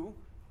you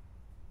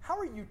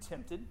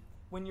tempted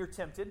when you're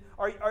tempted?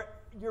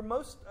 You're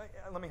most,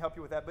 let me help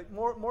you with that, but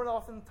more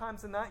often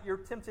times than not, you're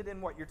tempted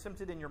in what? You're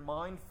tempted in your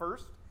mind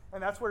first,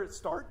 and that's where it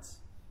starts.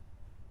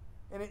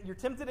 And you're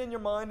tempted in your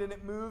mind, and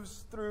it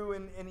moves through,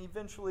 and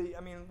eventually,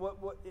 I mean,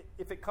 what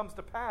if it comes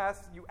to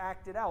pass, you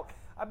act it out.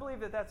 I believe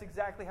that that's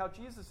exactly how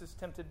Jesus is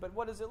tempted, but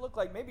what does it look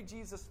like? Maybe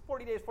Jesus,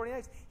 40 days, 40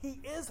 nights, he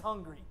is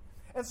hungry.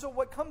 And so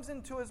what comes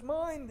into his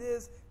mind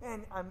is,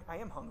 man, I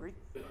am hungry.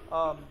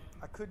 I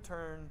could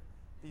turn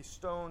these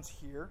stones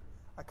here.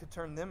 I could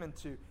turn them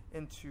into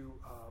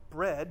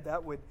bread.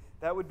 That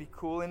would be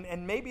cool.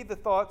 And maybe the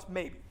thoughts,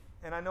 maybe,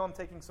 and I know I'm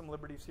taking some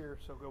liberties here,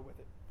 so go with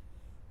it.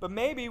 But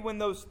maybe when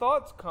those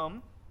thoughts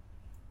come,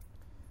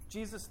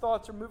 Jesus'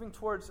 thoughts are moving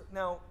towards,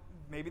 now,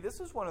 maybe this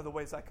is one of the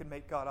ways I could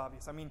make God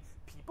obvious. I mean,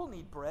 people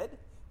need bread.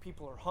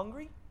 People are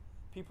hungry.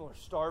 People are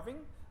starving.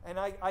 And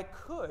I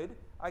could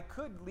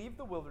leave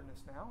the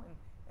wilderness now,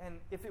 and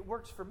if it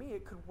works for me,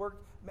 it could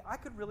work. I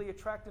could really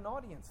attract an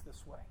audience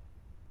this way.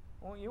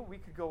 Well, we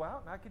could go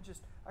out, and I could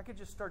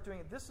just start doing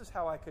it. This is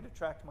how I could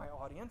attract my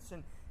audience.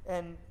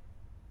 And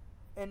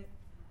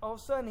all of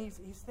a sudden,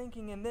 he's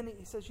thinking, and then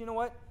he says, you know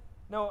what?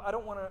 No, I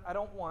don't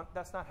want,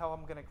 that's not how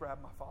I'm going to grab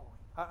my following.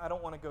 I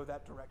don't want to go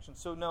that direction.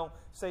 So no,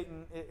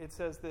 Satan, it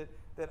says that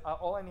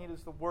all I need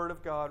is the word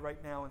of God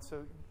right now, and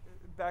so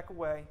back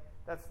away.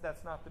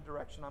 That's not the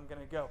direction I'm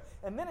going to go.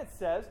 And then it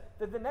says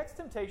that the next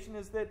temptation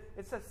is that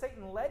it says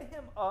Satan led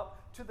him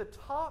up to the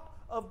top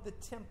of the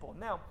temple.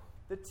 Now,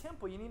 the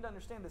temple, you need to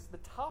understand this, the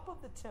top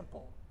of the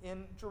temple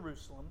in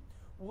Jerusalem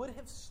would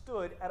have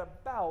stood at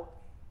about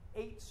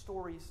 8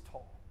 stories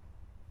tall.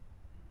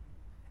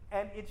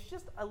 And it's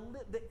just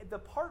the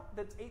part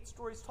that's 8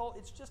 stories tall,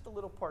 it's just a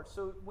little part.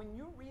 So when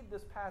you read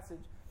this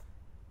passage,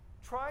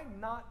 try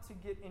not to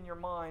get in your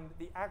mind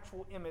the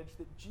actual image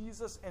that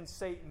Jesus and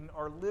Satan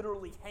are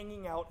literally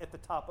hanging out at the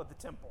top of the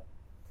temple.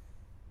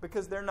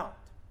 Because they're not.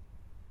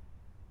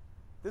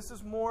 This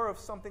is more of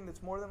something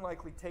that's more than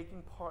likely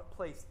taking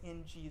place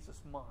in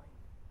Jesus' mind.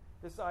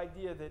 This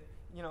idea that,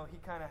 he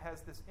kind of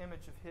has this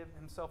image of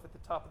himself at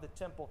the top of the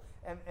temple.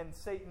 And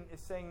Satan is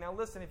saying, now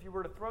listen, if you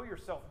were to throw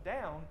yourself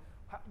down,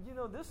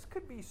 this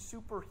could be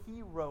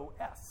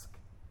superhero-esque.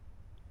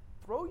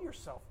 Throw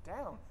yourself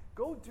down.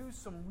 Go do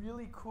some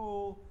really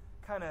cool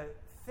kind of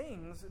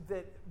things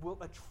that will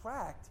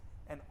attract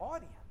an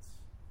audience.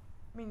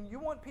 I mean, you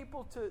want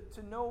people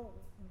to know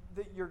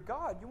that you're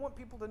God. You want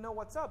people to know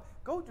what's up.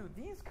 Go do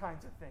these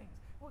kinds of things.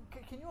 Well,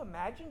 can you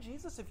imagine,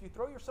 Jesus, if you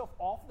throw yourself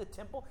off the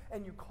temple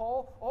and you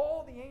call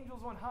all the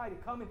angels on high to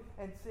come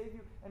and save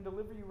you and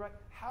deliver you right?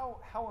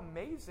 How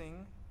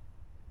amazing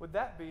would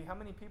that be? How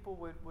many people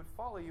would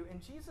follow you? And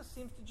Jesus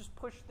seems to just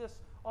push this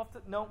off.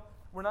 No,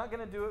 we're not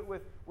going to do it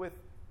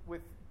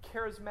with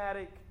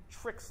charismatic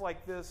tricks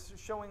like this,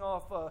 showing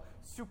off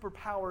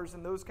superpowers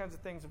and those kinds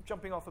of things of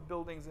jumping off of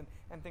buildings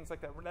and things like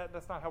that.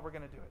 That's not how we're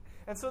going to do it.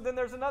 And so then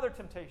there's another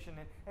temptation,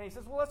 and he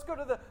says, well, let's go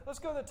to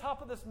the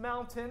top of this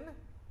mountain,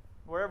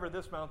 wherever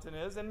this mountain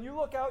is, and you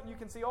look out and you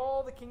can see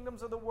all the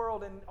kingdoms of the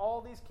world, and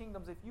all these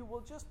kingdoms, if you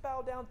will just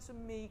bow down to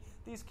me,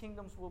 these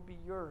kingdoms will be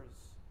yours.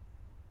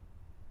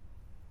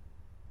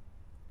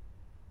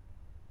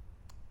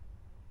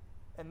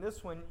 And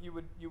this one, you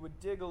would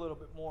dig a little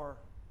bit more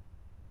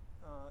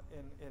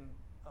in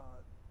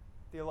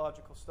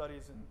theological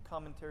studies and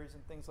commentaries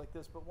and things like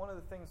this. But one of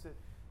the things that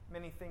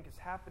many think is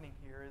happening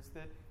here is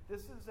that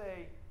this is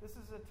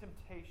a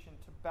temptation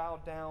to bow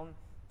down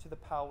to the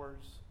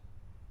powers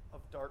of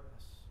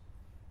darkness.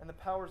 And the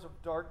powers of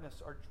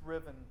darkness are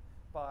driven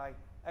by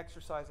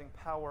exercising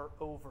power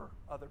over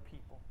other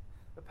people.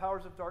 The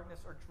powers of darkness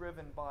are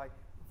driven by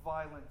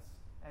violence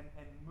and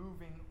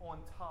moving on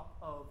top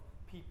of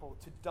people,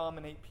 to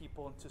dominate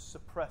people and to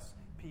suppress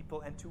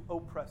people and to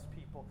oppress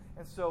people.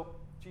 And so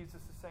Jesus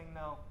is saying,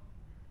 no,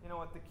 you know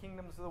what, the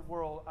kingdoms of the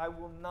world, I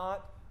will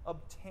not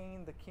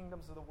obtain the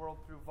kingdoms of the world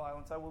through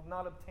violence. I will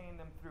not obtain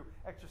them through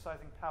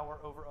exercising power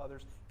over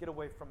others. Get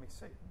away from me,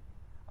 Satan.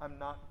 I'm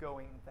not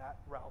going that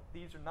route.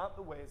 These are not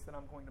the ways that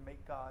I'm going to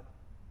make God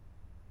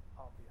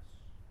obvious.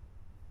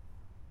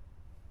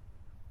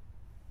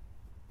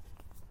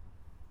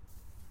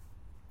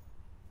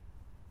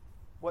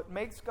 What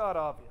makes God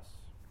obvious,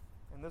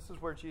 and this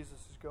is where Jesus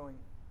is going,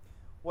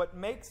 what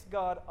makes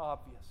God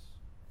obvious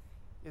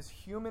is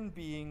human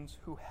beings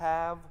who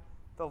have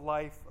the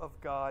life of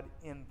God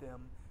in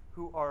them,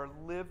 who are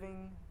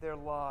living their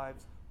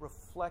lives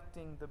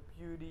reflecting the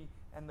beauty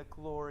and the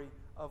glory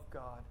of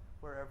God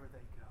wherever they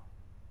go.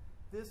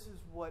 This is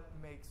what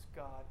makes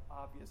God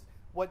obvious.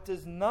 What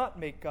does not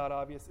make God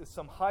obvious is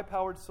some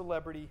high-powered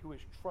celebrity who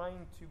is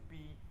trying to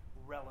be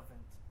relevant.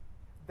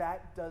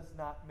 That does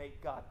not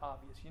make God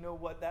obvious. You know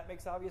what that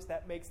makes obvious?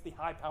 That makes the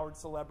high-powered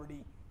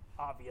celebrity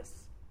obvious.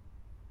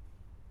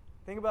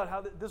 Think about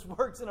how this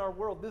works in our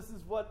world. This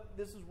is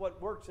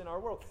what works in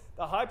our world.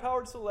 The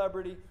high-powered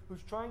celebrity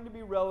who's trying to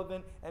be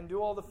relevant and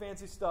do all the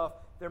fancy stuff,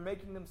 they're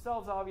making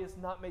themselves obvious,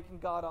 not making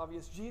God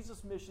obvious.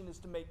 Jesus' mission is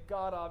to make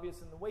God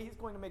obvious, and the way he's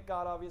going to make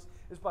God obvious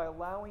is by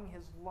allowing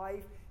his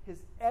life, his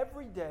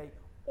everyday,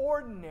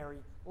 ordinary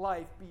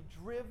life, be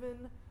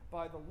driven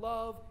by the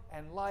love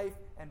and life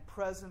and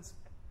presence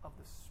of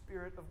the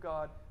Spirit of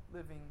God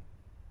living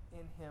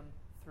in him,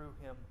 through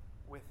him,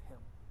 with him.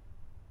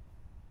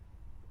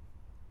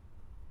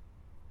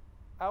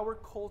 Our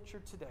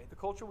culture today, the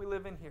culture we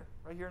live in here,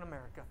 right here in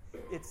America,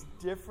 it's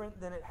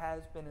different than it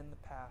has been in the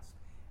past.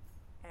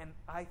 And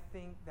I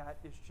think that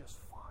is just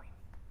fine.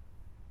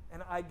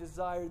 And I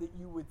desire that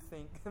you would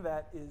think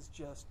that is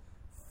just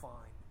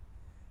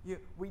fine.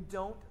 We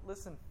don't,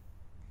 listen,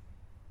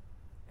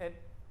 and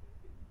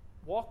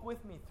walk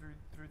with me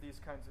through these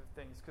kinds of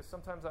things, because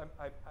sometimes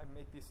I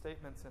make these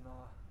statements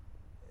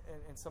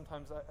and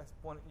sometimes I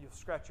want you'll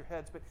scratch your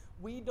heads, but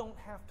we don't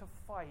have to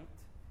fight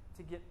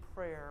to get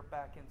prayer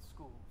back in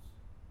schools.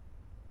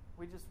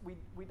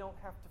 We don't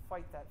have to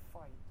fight that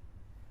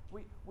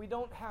fight. We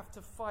don't have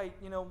to fight.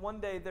 One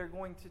day they're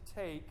going to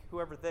take,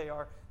 whoever they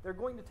are, they're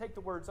going to take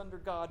the words under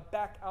God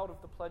back out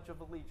of the Pledge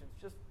of Allegiance.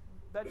 Just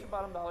bet your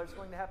bottom dollar it's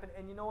going to happen.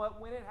 And you know what?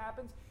 When it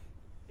happens,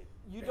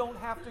 you don't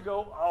have to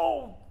go,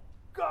 oh,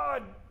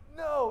 God,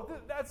 no,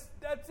 that's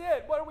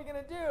it. What are we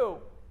going to do?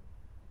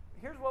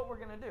 Here's what we're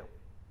going to do.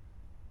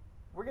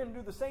 We're going to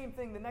do the same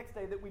thing the next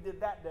day that we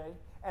did that day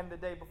and the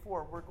day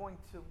before. We're going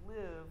to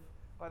live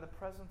by the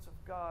presence of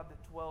God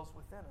that dwells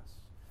within us.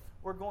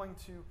 We're going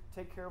to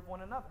take care of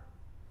one another.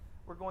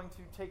 We're going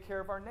to take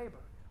care of our neighbor.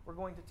 We're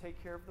going to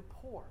take care of the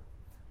poor.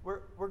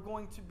 We're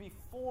going to be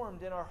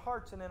formed in our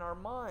hearts and in our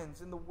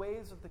minds in the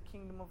ways of the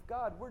kingdom of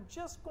God. We're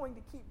just going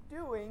to keep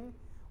doing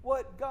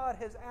what God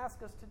has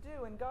asked us to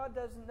do. And God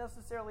doesn't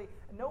necessarily,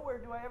 nowhere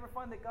do I ever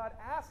find that God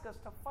asks us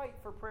to fight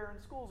for prayer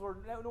in schools, or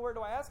nowhere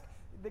do I ask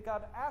that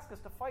God asks us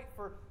to fight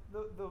for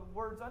the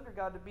words under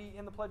God to be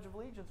in the Pledge of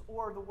Allegiance,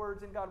 or the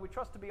words in God we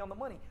trust to be on the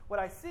money. What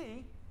I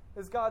see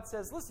is God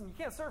says, listen, you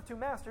can't serve two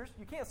masters.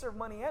 You can't serve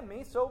money and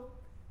me, so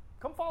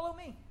come follow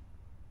me.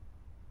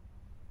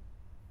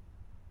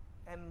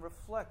 And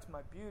reflect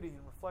my beauty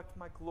and reflect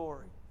my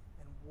glory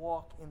and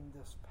walk in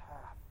this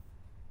path.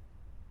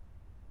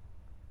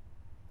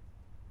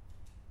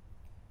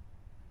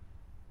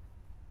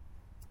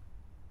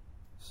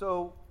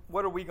 So,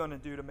 what are we going to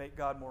do to make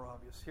God more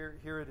obvious?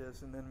 Here it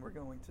is, and then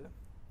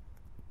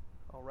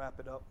I'll wrap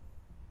it up.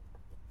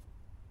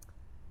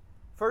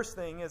 First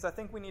thing is, I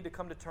think we need to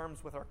come to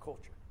terms with our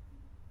culture.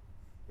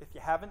 If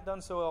you haven't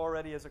done so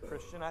already as a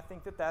Christian, I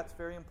think that that's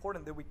very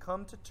important, that we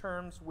come to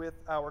terms with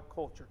our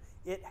culture.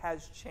 It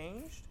has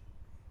changed.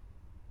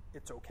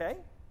 It's okay.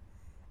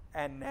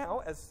 And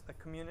now, as a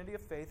community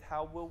of faith,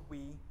 how will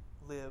we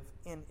live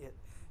in it?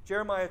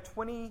 Jeremiah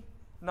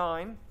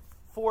 29,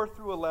 4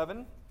 through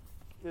 11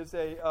 is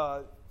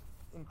a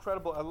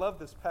incredible, I love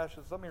this passage.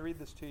 Let me read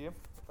this to you,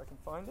 if I can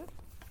find it.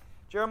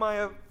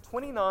 Jeremiah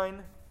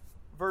 29,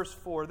 verse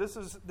 4. This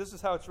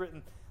is how it's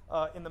written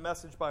in the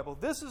Message Bible.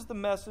 This is the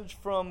message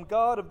from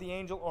God of the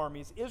angel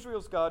armies,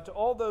 Israel's God, to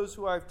all those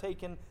who I have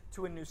taken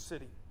to a new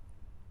city.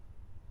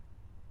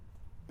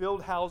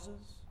 Build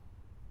houses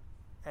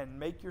and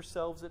make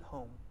yourselves at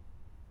home.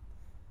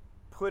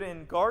 Put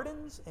in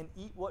gardens and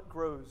eat what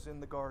grows in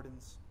the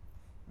gardens.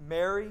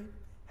 Marry,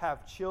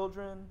 have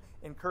children,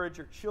 encourage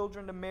your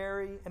children to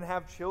marry and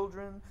have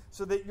children,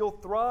 so that you'll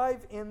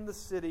thrive in the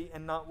city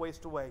and not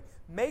waste away.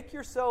 Make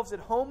yourselves at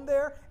home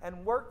there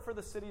and work for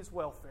the city's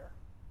welfare.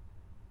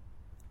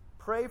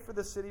 Pray for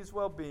the city's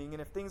well-being,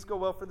 and if things go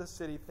well for the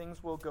city,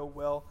 things will go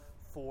well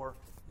for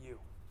you.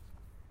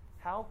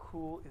 How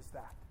cool is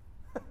that?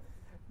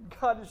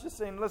 God is just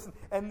saying, listen,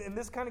 and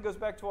this kind of goes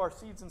back to our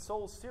Seeds and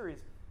Souls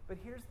series, but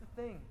here's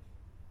the thing.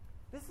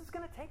 This is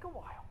going to take a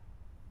while.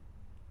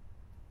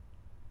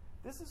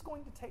 This is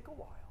going to take a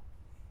while.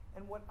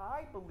 And what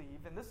I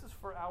believe, and this is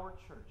for our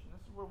church, and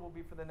this is where we'll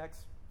be for the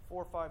next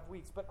 4 or 5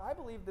 weeks, but I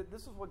believe that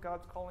this is what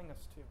God's calling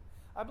us to.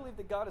 I believe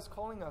that God is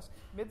calling us,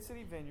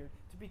 Mid-City Vineyard,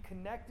 to be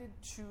connected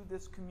to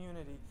this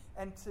community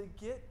and to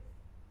get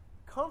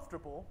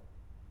comfortable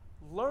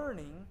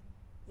learning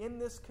in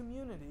this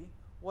community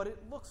what it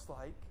looks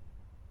like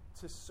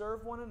to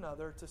serve one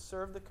another, to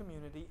serve the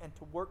community, and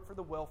to work for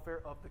the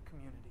welfare of the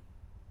community.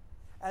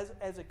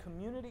 As a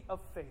community of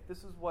faith,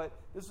 this is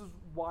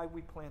why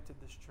we planted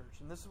this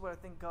church. And this is what I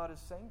think God is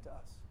saying to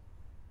us.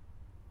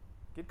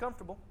 Get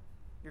comfortable.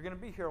 You're going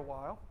to be here a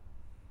while.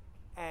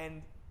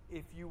 And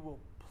if you will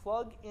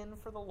plug in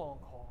for the long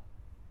haul,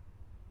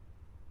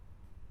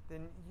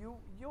 then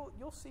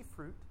you'll see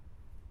fruit.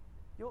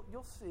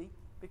 You'll see,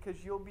 because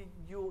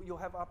you'll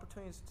have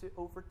opportunities to,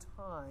 over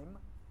time,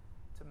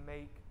 to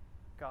make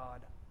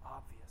God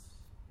obvious.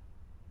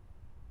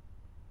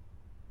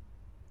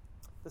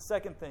 The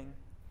second thing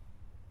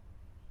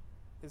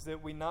is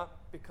that we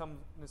not become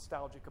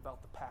nostalgic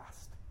about the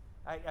past.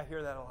 I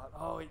hear that a lot.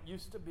 Oh, it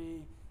used to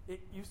be, it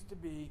used to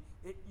be,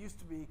 it used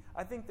to be.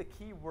 I think the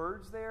key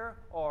words there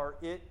are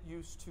it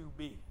used to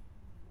be.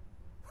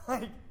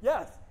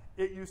 Yes,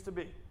 it used to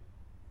be.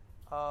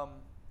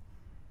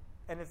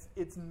 And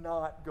it's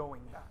not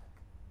going back.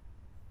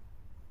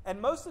 And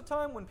most of the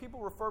time when people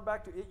refer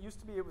back to it used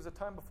to be, it was a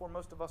time before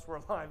most of us were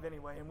alive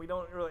anyway, and we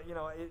don't really,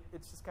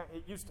 it's just kind of,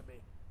 it used to be.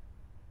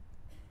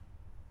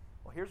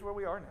 Well, here's where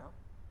we are now.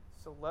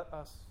 So let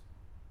us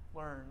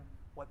learn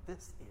what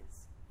this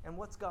is and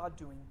what's God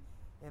doing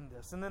in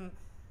this. And then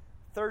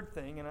third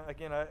thing, and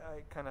again, I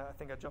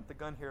think I jumped the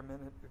gun here a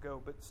minute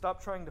ago, but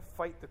stop trying to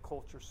fight the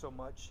culture so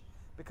much,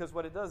 because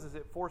what it does is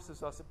it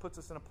forces us, it puts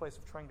us in a place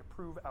of trying to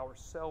prove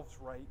ourselves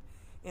right,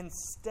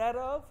 instead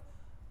of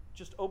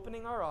just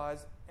opening our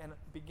eyes and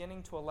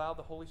beginning to allow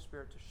the Holy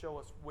Spirit to show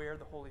us where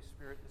the Holy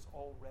Spirit is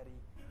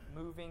already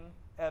moving,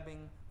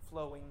 ebbing,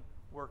 flowing,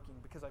 working.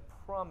 Because I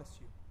promise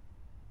you,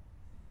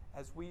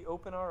 as we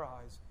open our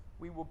eyes,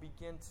 we will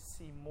begin to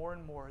see more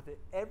and more that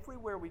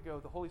everywhere we go,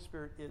 the Holy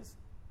Spirit is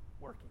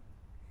working.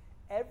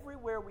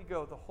 Everywhere we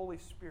go, the Holy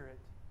Spirit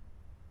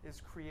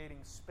is creating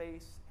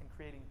space and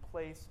creating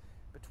place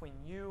between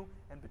you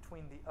and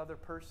between the other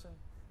person.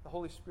 The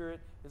Holy Spirit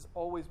is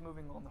always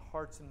moving on the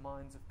hearts and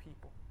minds of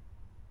people.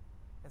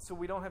 And so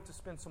we don't have to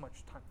spend so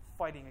much time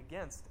fighting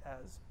against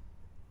as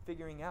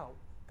figuring out,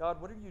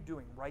 God, what are you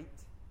doing right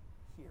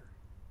here?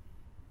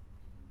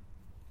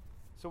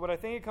 So what I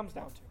think it comes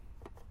down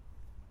to,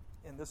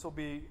 and this will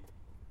be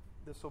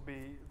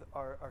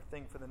our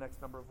thing for the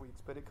next number of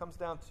weeks, but it comes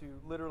down to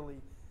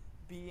literally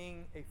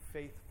being a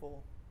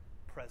faithful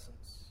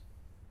presence.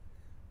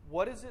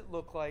 What does it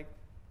look like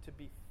to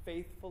be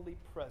faithfully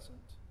present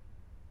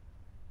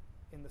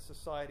in the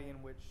society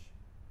in which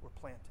we're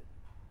planted?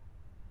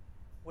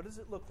 What does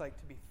it look like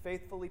to be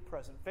faithfully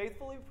present?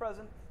 Faithfully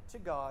present to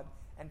God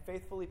and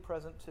faithfully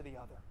present to the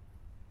other.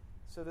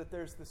 So that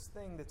there's this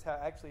thing that's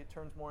actually it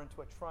turns more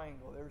into a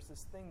triangle. There's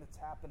this thing that's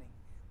happening.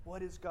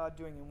 What is God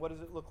doing, and what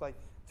does it look like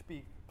to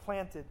be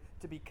planted,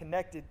 to be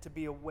connected, to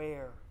be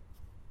aware,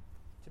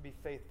 to be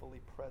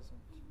faithfully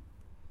present?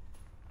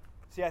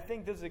 See, I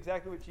think this is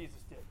exactly what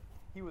Jesus did.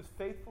 He was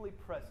faithfully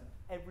present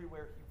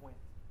everywhere he went.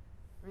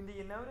 I mean, do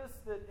you notice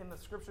that in the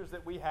scriptures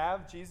that we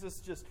have,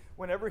 Jesus just,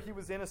 whenever he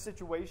was in a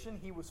situation,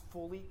 he was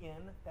fully in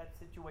that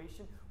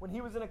situation. When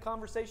he was in a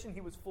conversation,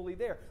 he was fully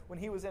there. When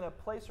he was in a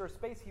place or a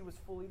space, he was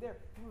fully there.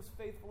 He was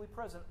faithfully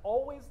present,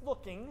 always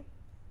looking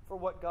for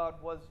what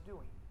God was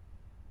doing.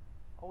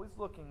 Always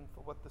looking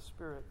for what the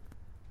Spirit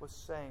was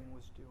saying,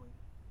 was doing.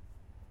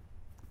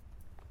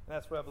 And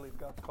that's what I believe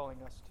God's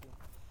calling us to.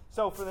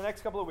 So for the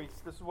next couple of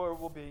weeks, this is where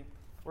we'll be.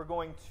 We're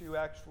going to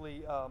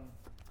actually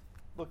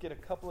look at a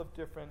couple of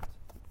different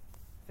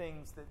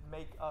things that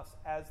make us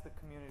as the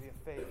community of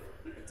faith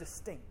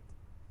distinct.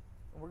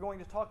 And we're going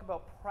to talk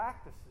about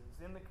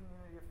practices in the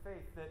community of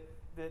faith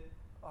that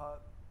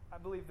I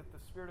believe that the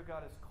Spirit of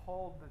God has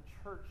called the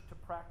church to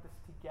practice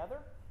together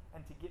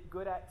and to get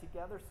good at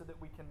together so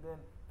that we can then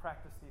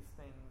practice these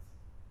things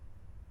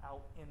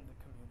out in the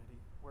community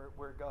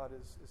where God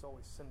is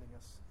always sending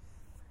us.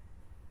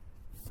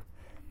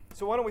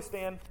 So why don't we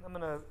stand? I'm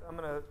gonna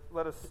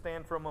let us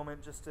stand for a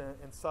moment, just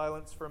in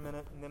silence for a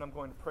minute, and then I'm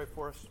going to pray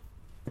for us.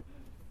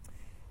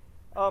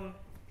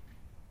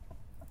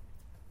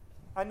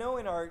 I know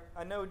in our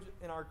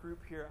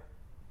group here,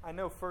 I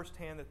know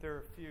firsthand that there are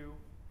a few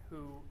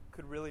who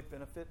could really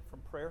benefit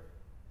from prayer.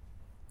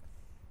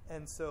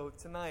 And so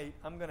tonight,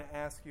 I'm going to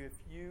ask you if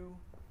you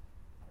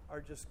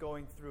are just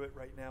going through it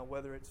right now,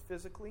 whether it's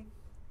physically,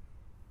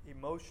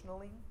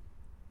 emotionally,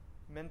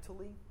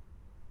 mentally.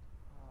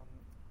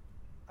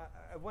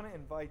 I want to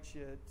invite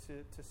you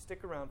to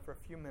stick around for a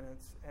few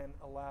minutes and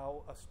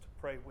allow us to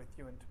pray with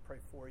you and to pray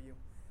for you.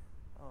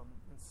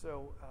 And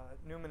so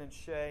Newman and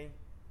Shay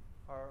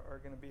are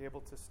going to be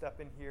able to step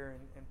in here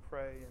and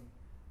pray, and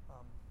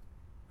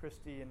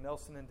Christy and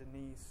Nelson and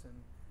Denise. And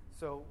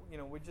so,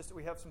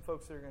 we have some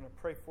folks that are going to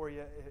pray for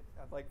you.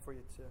 I'd like for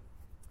you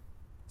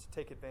to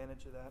take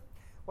advantage of that.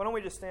 Why don't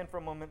we just stand for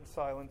a moment in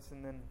silence,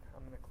 and then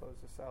I'm going to close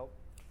this out.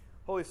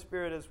 Holy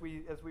Spirit, as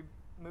we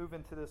move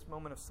into this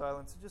moment of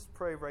silence, just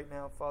pray right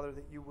now, Father,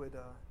 that you would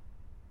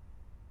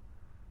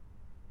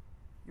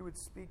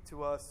speak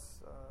to us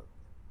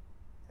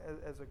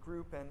as a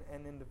group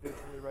and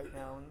individually right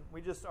now.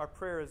 And our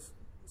prayer is,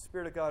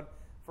 Spirit of God,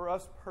 for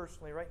us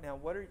personally right now,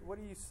 what are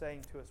you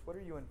saying to us? What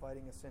are you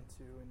inviting us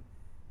into? And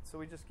so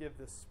we just give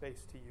this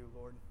space to you,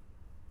 Lord.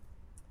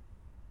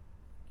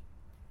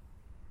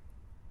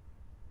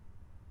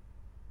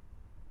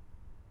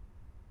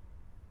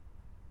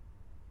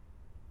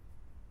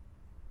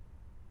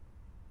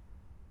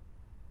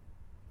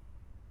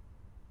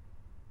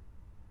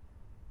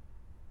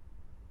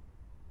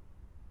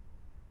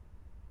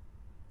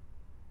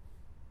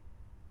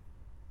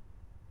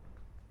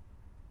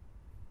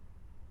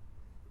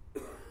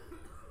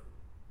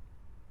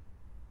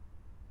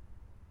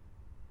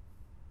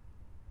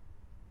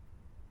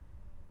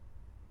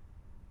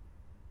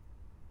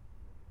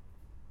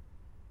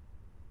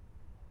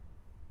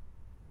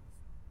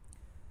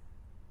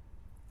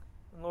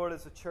 Lord,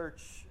 as a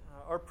church,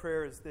 our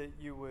prayer is that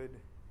you would,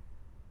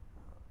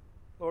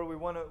 Lord, we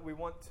want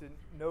to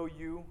know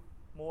you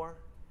more.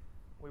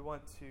 We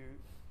want to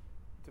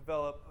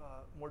develop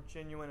more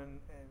genuine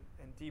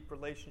and deep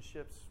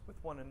relationships with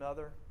one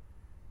another.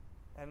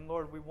 And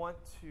Lord, we want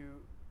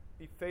to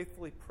be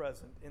faithfully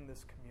present in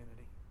this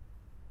community.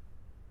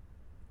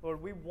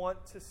 Lord, we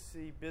want to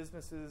see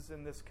businesses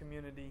in this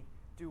community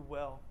do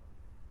well.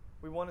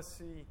 We want to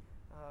see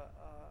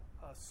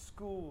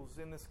schools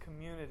in this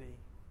community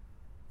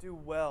do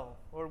well.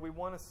 Lord, we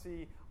want to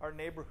see our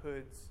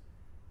neighborhoods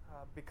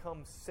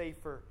become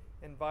safer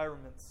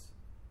environments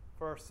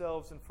for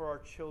ourselves and for our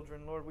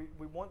children. Lord,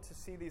 we want to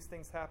see these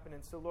things happen.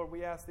 And so, Lord,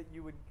 we ask that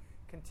you would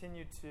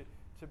continue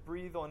to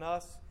breathe on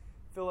us,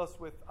 fill us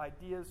with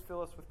ideas,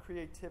 fill us with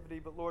creativity,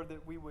 but Lord,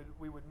 that we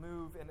would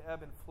move and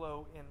ebb and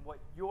flow in what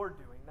you're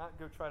doing, not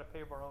go try to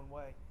pave our own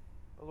way,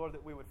 but Lord,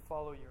 that we would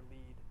follow your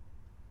lead.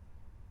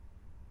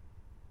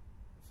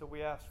 So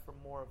we ask for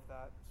more of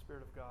that,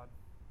 Spirit of God.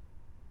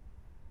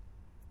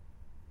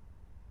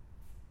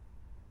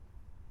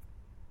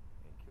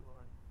 Thank you,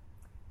 Lord.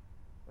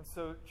 And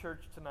so,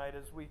 church, tonight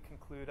as we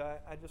conclude, I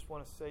just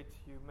want to say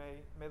to you,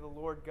 may the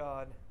Lord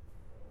God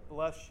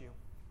bless you.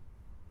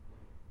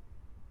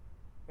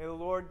 May the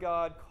Lord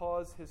God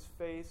cause his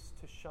face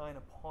to shine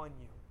upon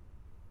you.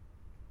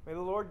 May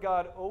the Lord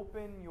God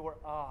open your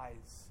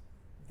eyes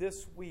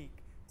this week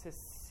to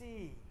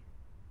see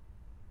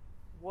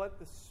what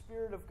the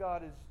Spirit of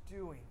God is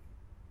doing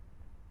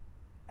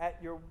at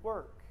your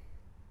work,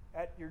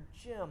 at your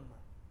gym,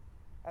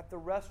 at the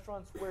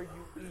restaurants where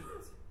you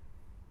eat.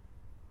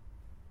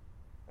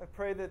 I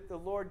pray that the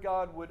Lord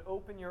God would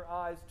open your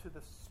eyes to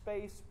the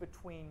space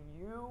between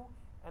you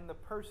and the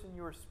person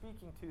you are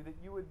speaking to, that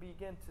you would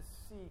begin to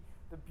see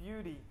the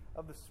beauty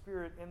of the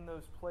Spirit in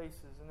those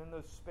places and in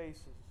those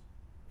spaces.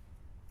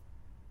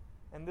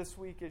 And this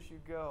week as you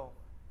go,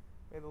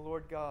 may the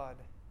Lord God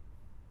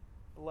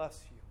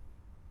bless you.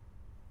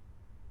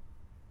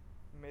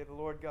 May the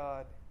Lord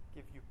God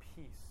give you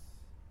peace.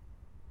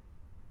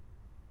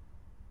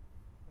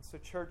 And so,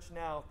 church,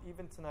 now,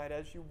 even tonight,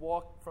 as you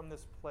walk from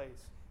this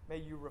place, may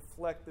you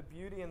reflect the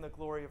beauty and the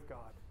glory of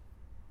God.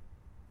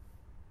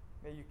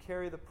 May you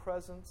carry the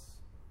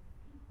presence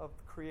of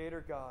the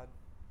Creator God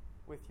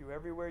with you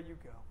everywhere you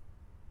go.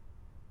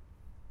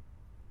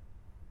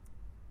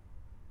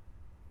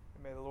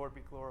 And may the Lord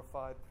be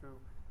glorified through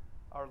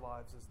our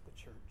lives as the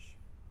church.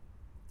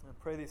 And I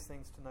pray these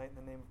things tonight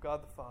in the name of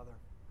God the Father,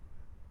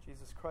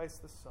 Jesus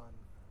Christ the Son,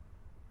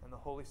 and the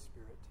Holy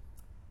Spirit.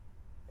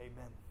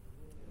 Amen.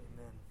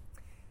 Amen.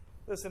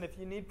 Listen, if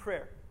you need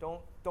prayer,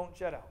 don't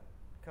jet out.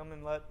 Come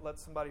and let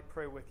somebody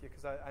pray with you,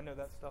 because I know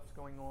that stuff's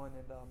going on.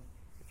 And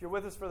if you're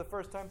with us for the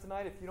first time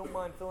tonight, if you don't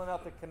mind filling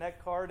out the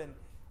Connect card and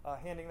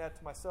handing that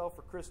to myself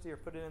or Christy, or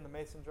put it in the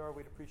mason jar,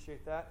 we'd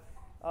appreciate that.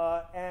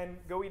 And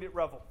go eat at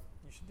Revel.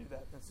 You should do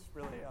that. This is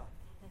really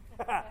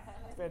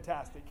it's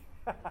fantastic.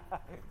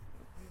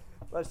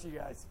 Bless you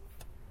guys.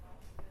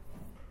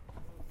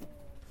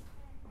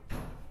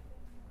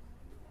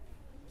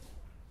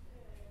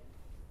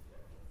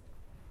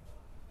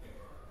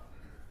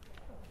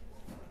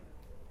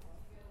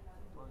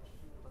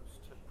 Close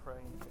to pray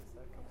in case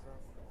that comes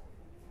up.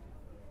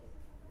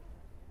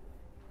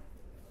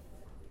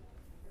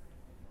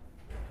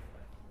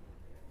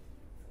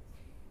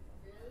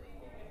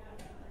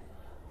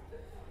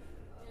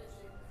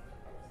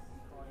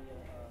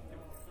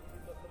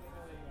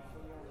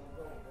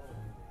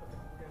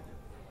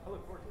 I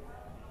look forward to it.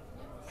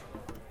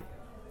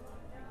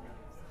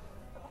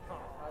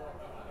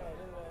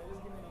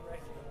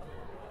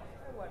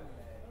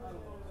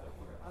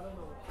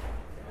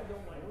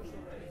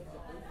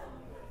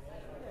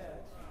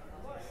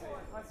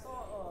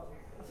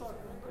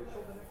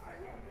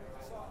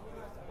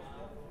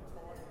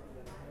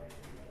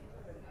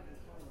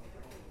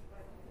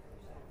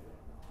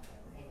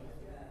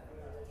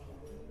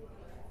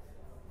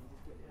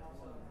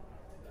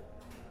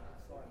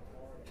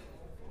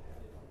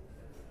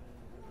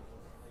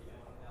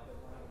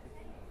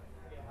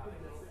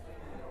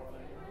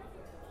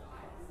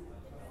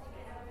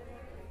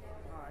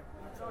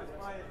 It's always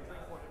my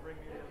drink one to bring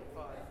me to the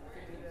 5.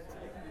 You can do that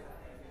too.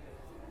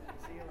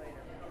 See you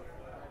later.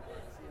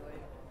 See you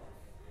later.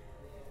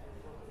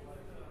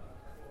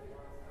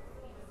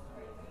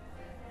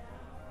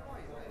 How are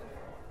you, man?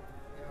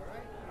 You all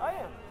right? I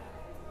am.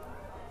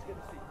 It's good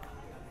to see you.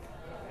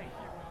 Thank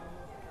you.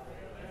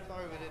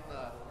 Sorry we didn't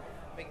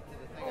make it to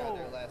the thing out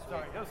there last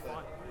sorry, week. that was but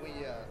fun.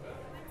 We,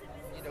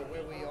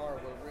 where we are,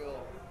 we're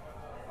real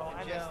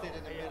congested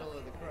in the middle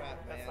of the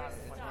crap, man. That's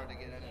It's hard to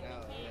get in and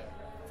out. Yeah.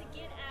 To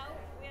get out,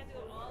 we have to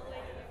go all the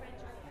way to the French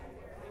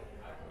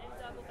and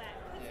double back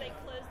because they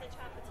closed the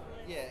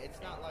Chapatoulas. Yeah, it's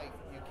not like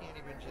you can't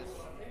even just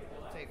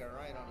take a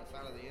right on the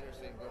side of the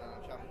interstate and go down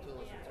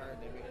Chapatoulas and turn.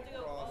 They make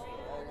you cross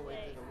all the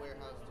way to the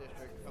warehouse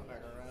district, come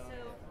back around. So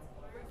You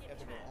we're have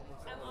to go getting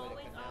almost I'm all the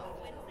way always to off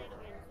Canal. Wednesday to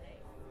Wednesday.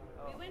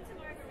 We went to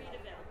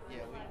Margaritaville.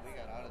 Yeah, we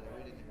got out of there.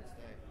 We didn't even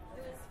stay.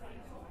 It was fun.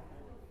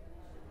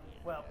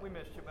 Well, we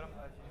missed you, but I'm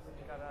glad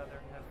you got out of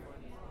there and had fun.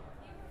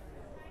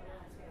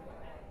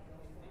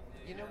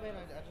 You know, man,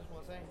 I just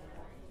want to say,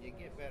 you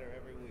get better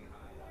every week.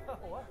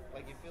 What?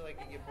 Like, you feel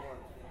like you get more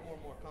and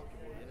more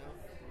comfortable, you know?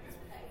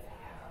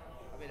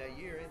 I mean, a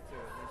year into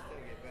it, you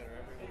still get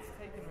better every week. It's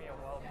taken me a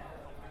while.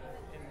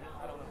 And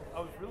I don't know. I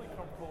was really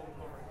comfortable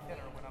over in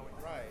Kenner when I was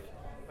Right.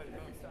 But it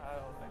was, I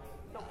don't think.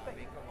 No, I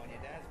mean, come on, your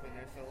dad's been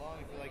there so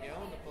long, you feel like you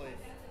own the place.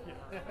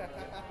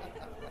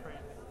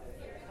 Crazy.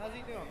 How's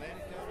he doing, man?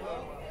 He's doing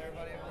well?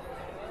 Everybody over there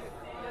is all right?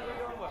 Yeah, they're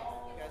doing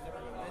well. You guys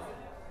ever go visit?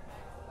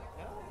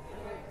 No?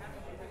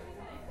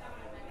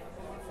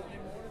 Go on Sunday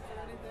mornings or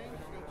anything?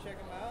 Just go check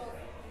them out?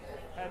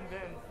 Hadn't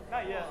been.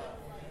 Not yet.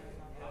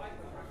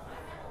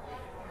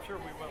 I'm sure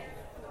we will.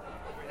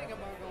 I think I'm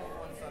going to go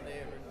one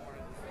Sunday every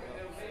morning. Just to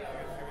go see how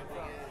everything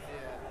is,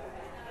 yeah.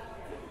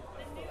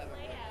 The new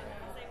layout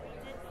because they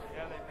redid the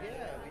Yeah, they did.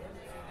 Yeah, we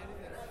haven't seen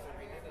anything since they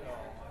redid it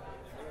all.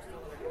 They were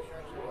still under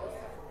construction.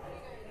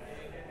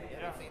 You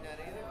haven't seen that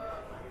either?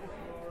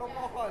 Come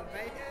on,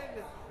 man.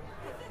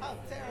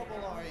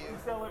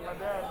 my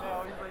dad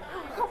now. He's like,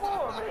 dude, come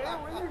on,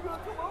 man. When you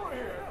gonna come over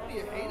here? Do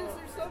you hate us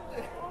or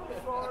something? I'm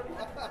sorry.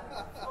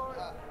 Sorry.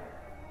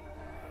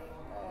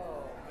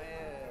 Oh,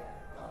 man.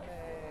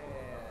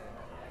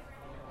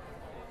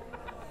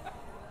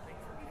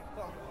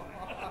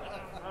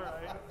 All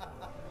right.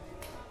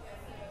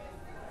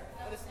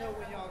 Let us know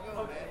when y'all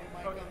go, man. We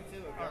might come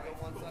too. If y'all go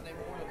one Sunday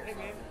morning or Hey,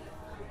 man,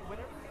 something.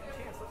 whenever you get a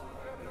chance, let's go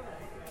grab another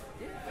beer.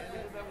 Yeah, man.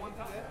 We did that one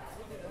time. Yeah,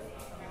 we did that.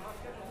 I mean, my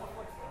schedule's more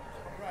flexible.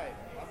 Right.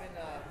 I've been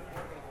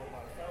working a whole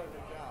lot. I started a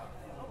new job.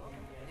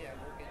 Yeah,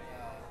 working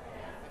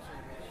actually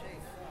with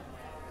Chase. We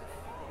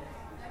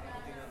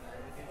do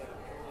like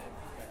petroleum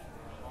inspection,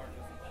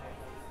 barges and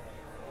ships.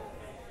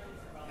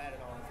 I'm at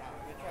it all the time.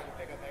 I've been trying to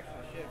pick up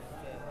extra shifts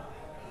to,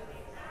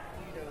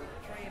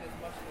 train as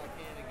much as I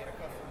can and get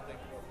accustomed to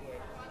things real quick.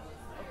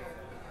 Okay.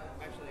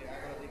 Actually, I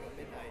gotta leave at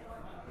midnight.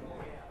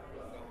 Going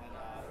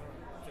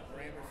to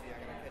Gramercy. I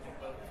gotta catch a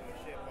boat to a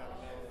ship out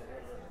in the middle of the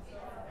river.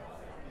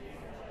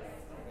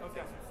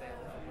 Okay. Some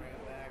sailors and bring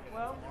them back, and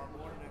Well, then tomorrow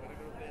morning I'm gonna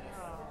go to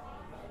Venice. I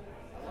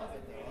love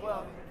it though.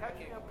 Well, I catch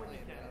me can't up when you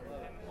complain, can. man.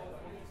 I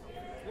love it.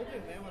 We'll do,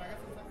 man. When I got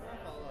some time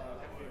back, I'll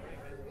have you agree,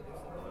 man. We'll do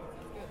something.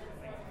 That's good.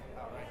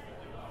 All right.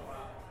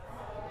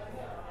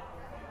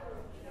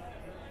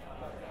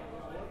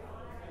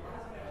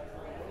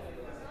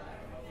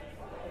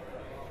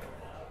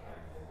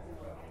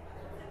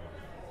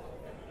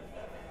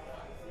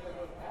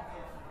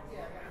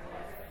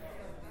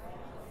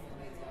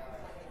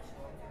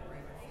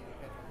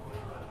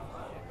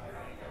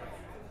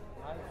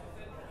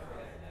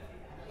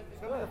 It's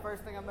gonna be the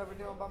first thing I'm ever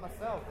doing by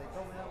myself. They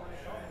told me that when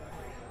they told me.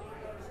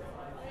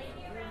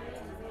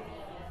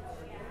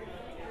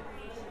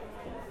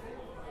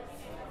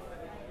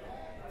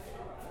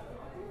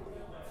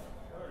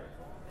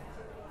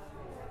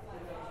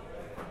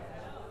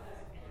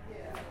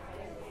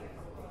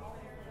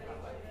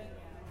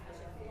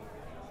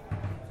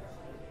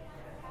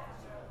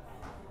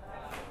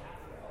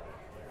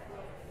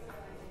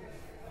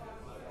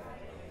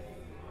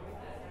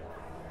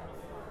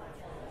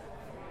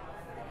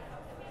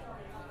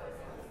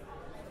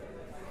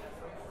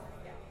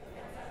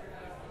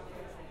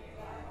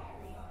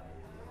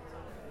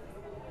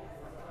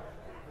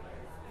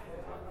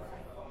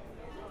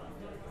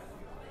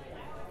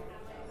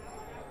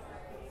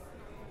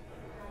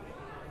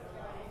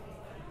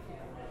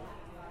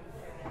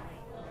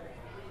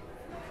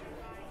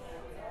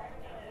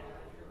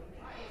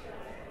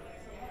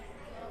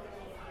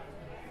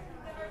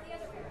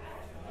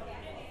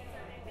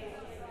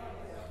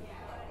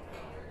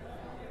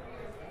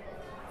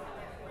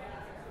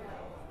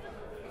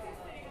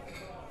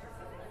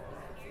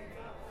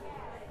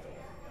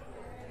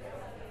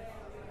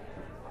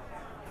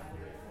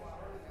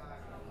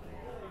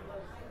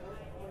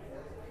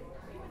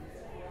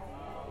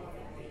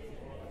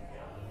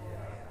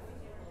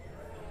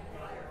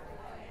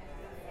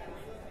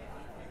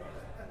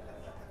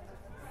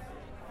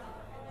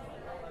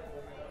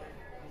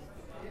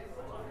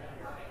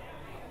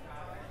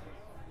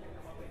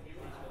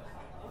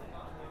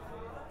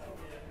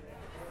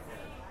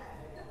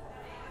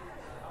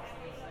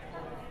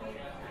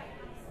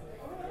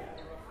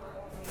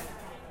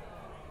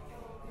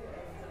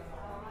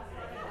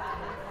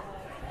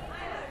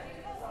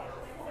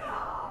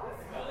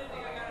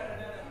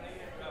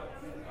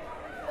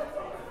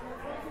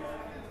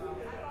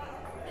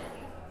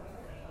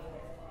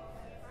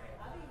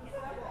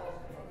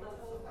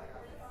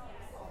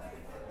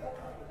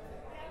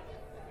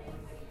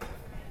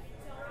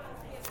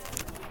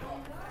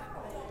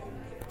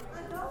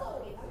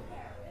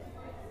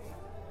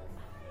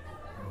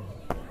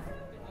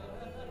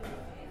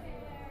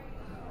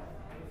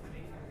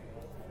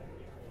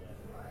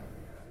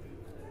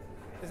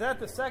 Is that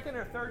the second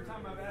or third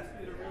time I've asked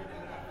you to read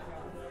it?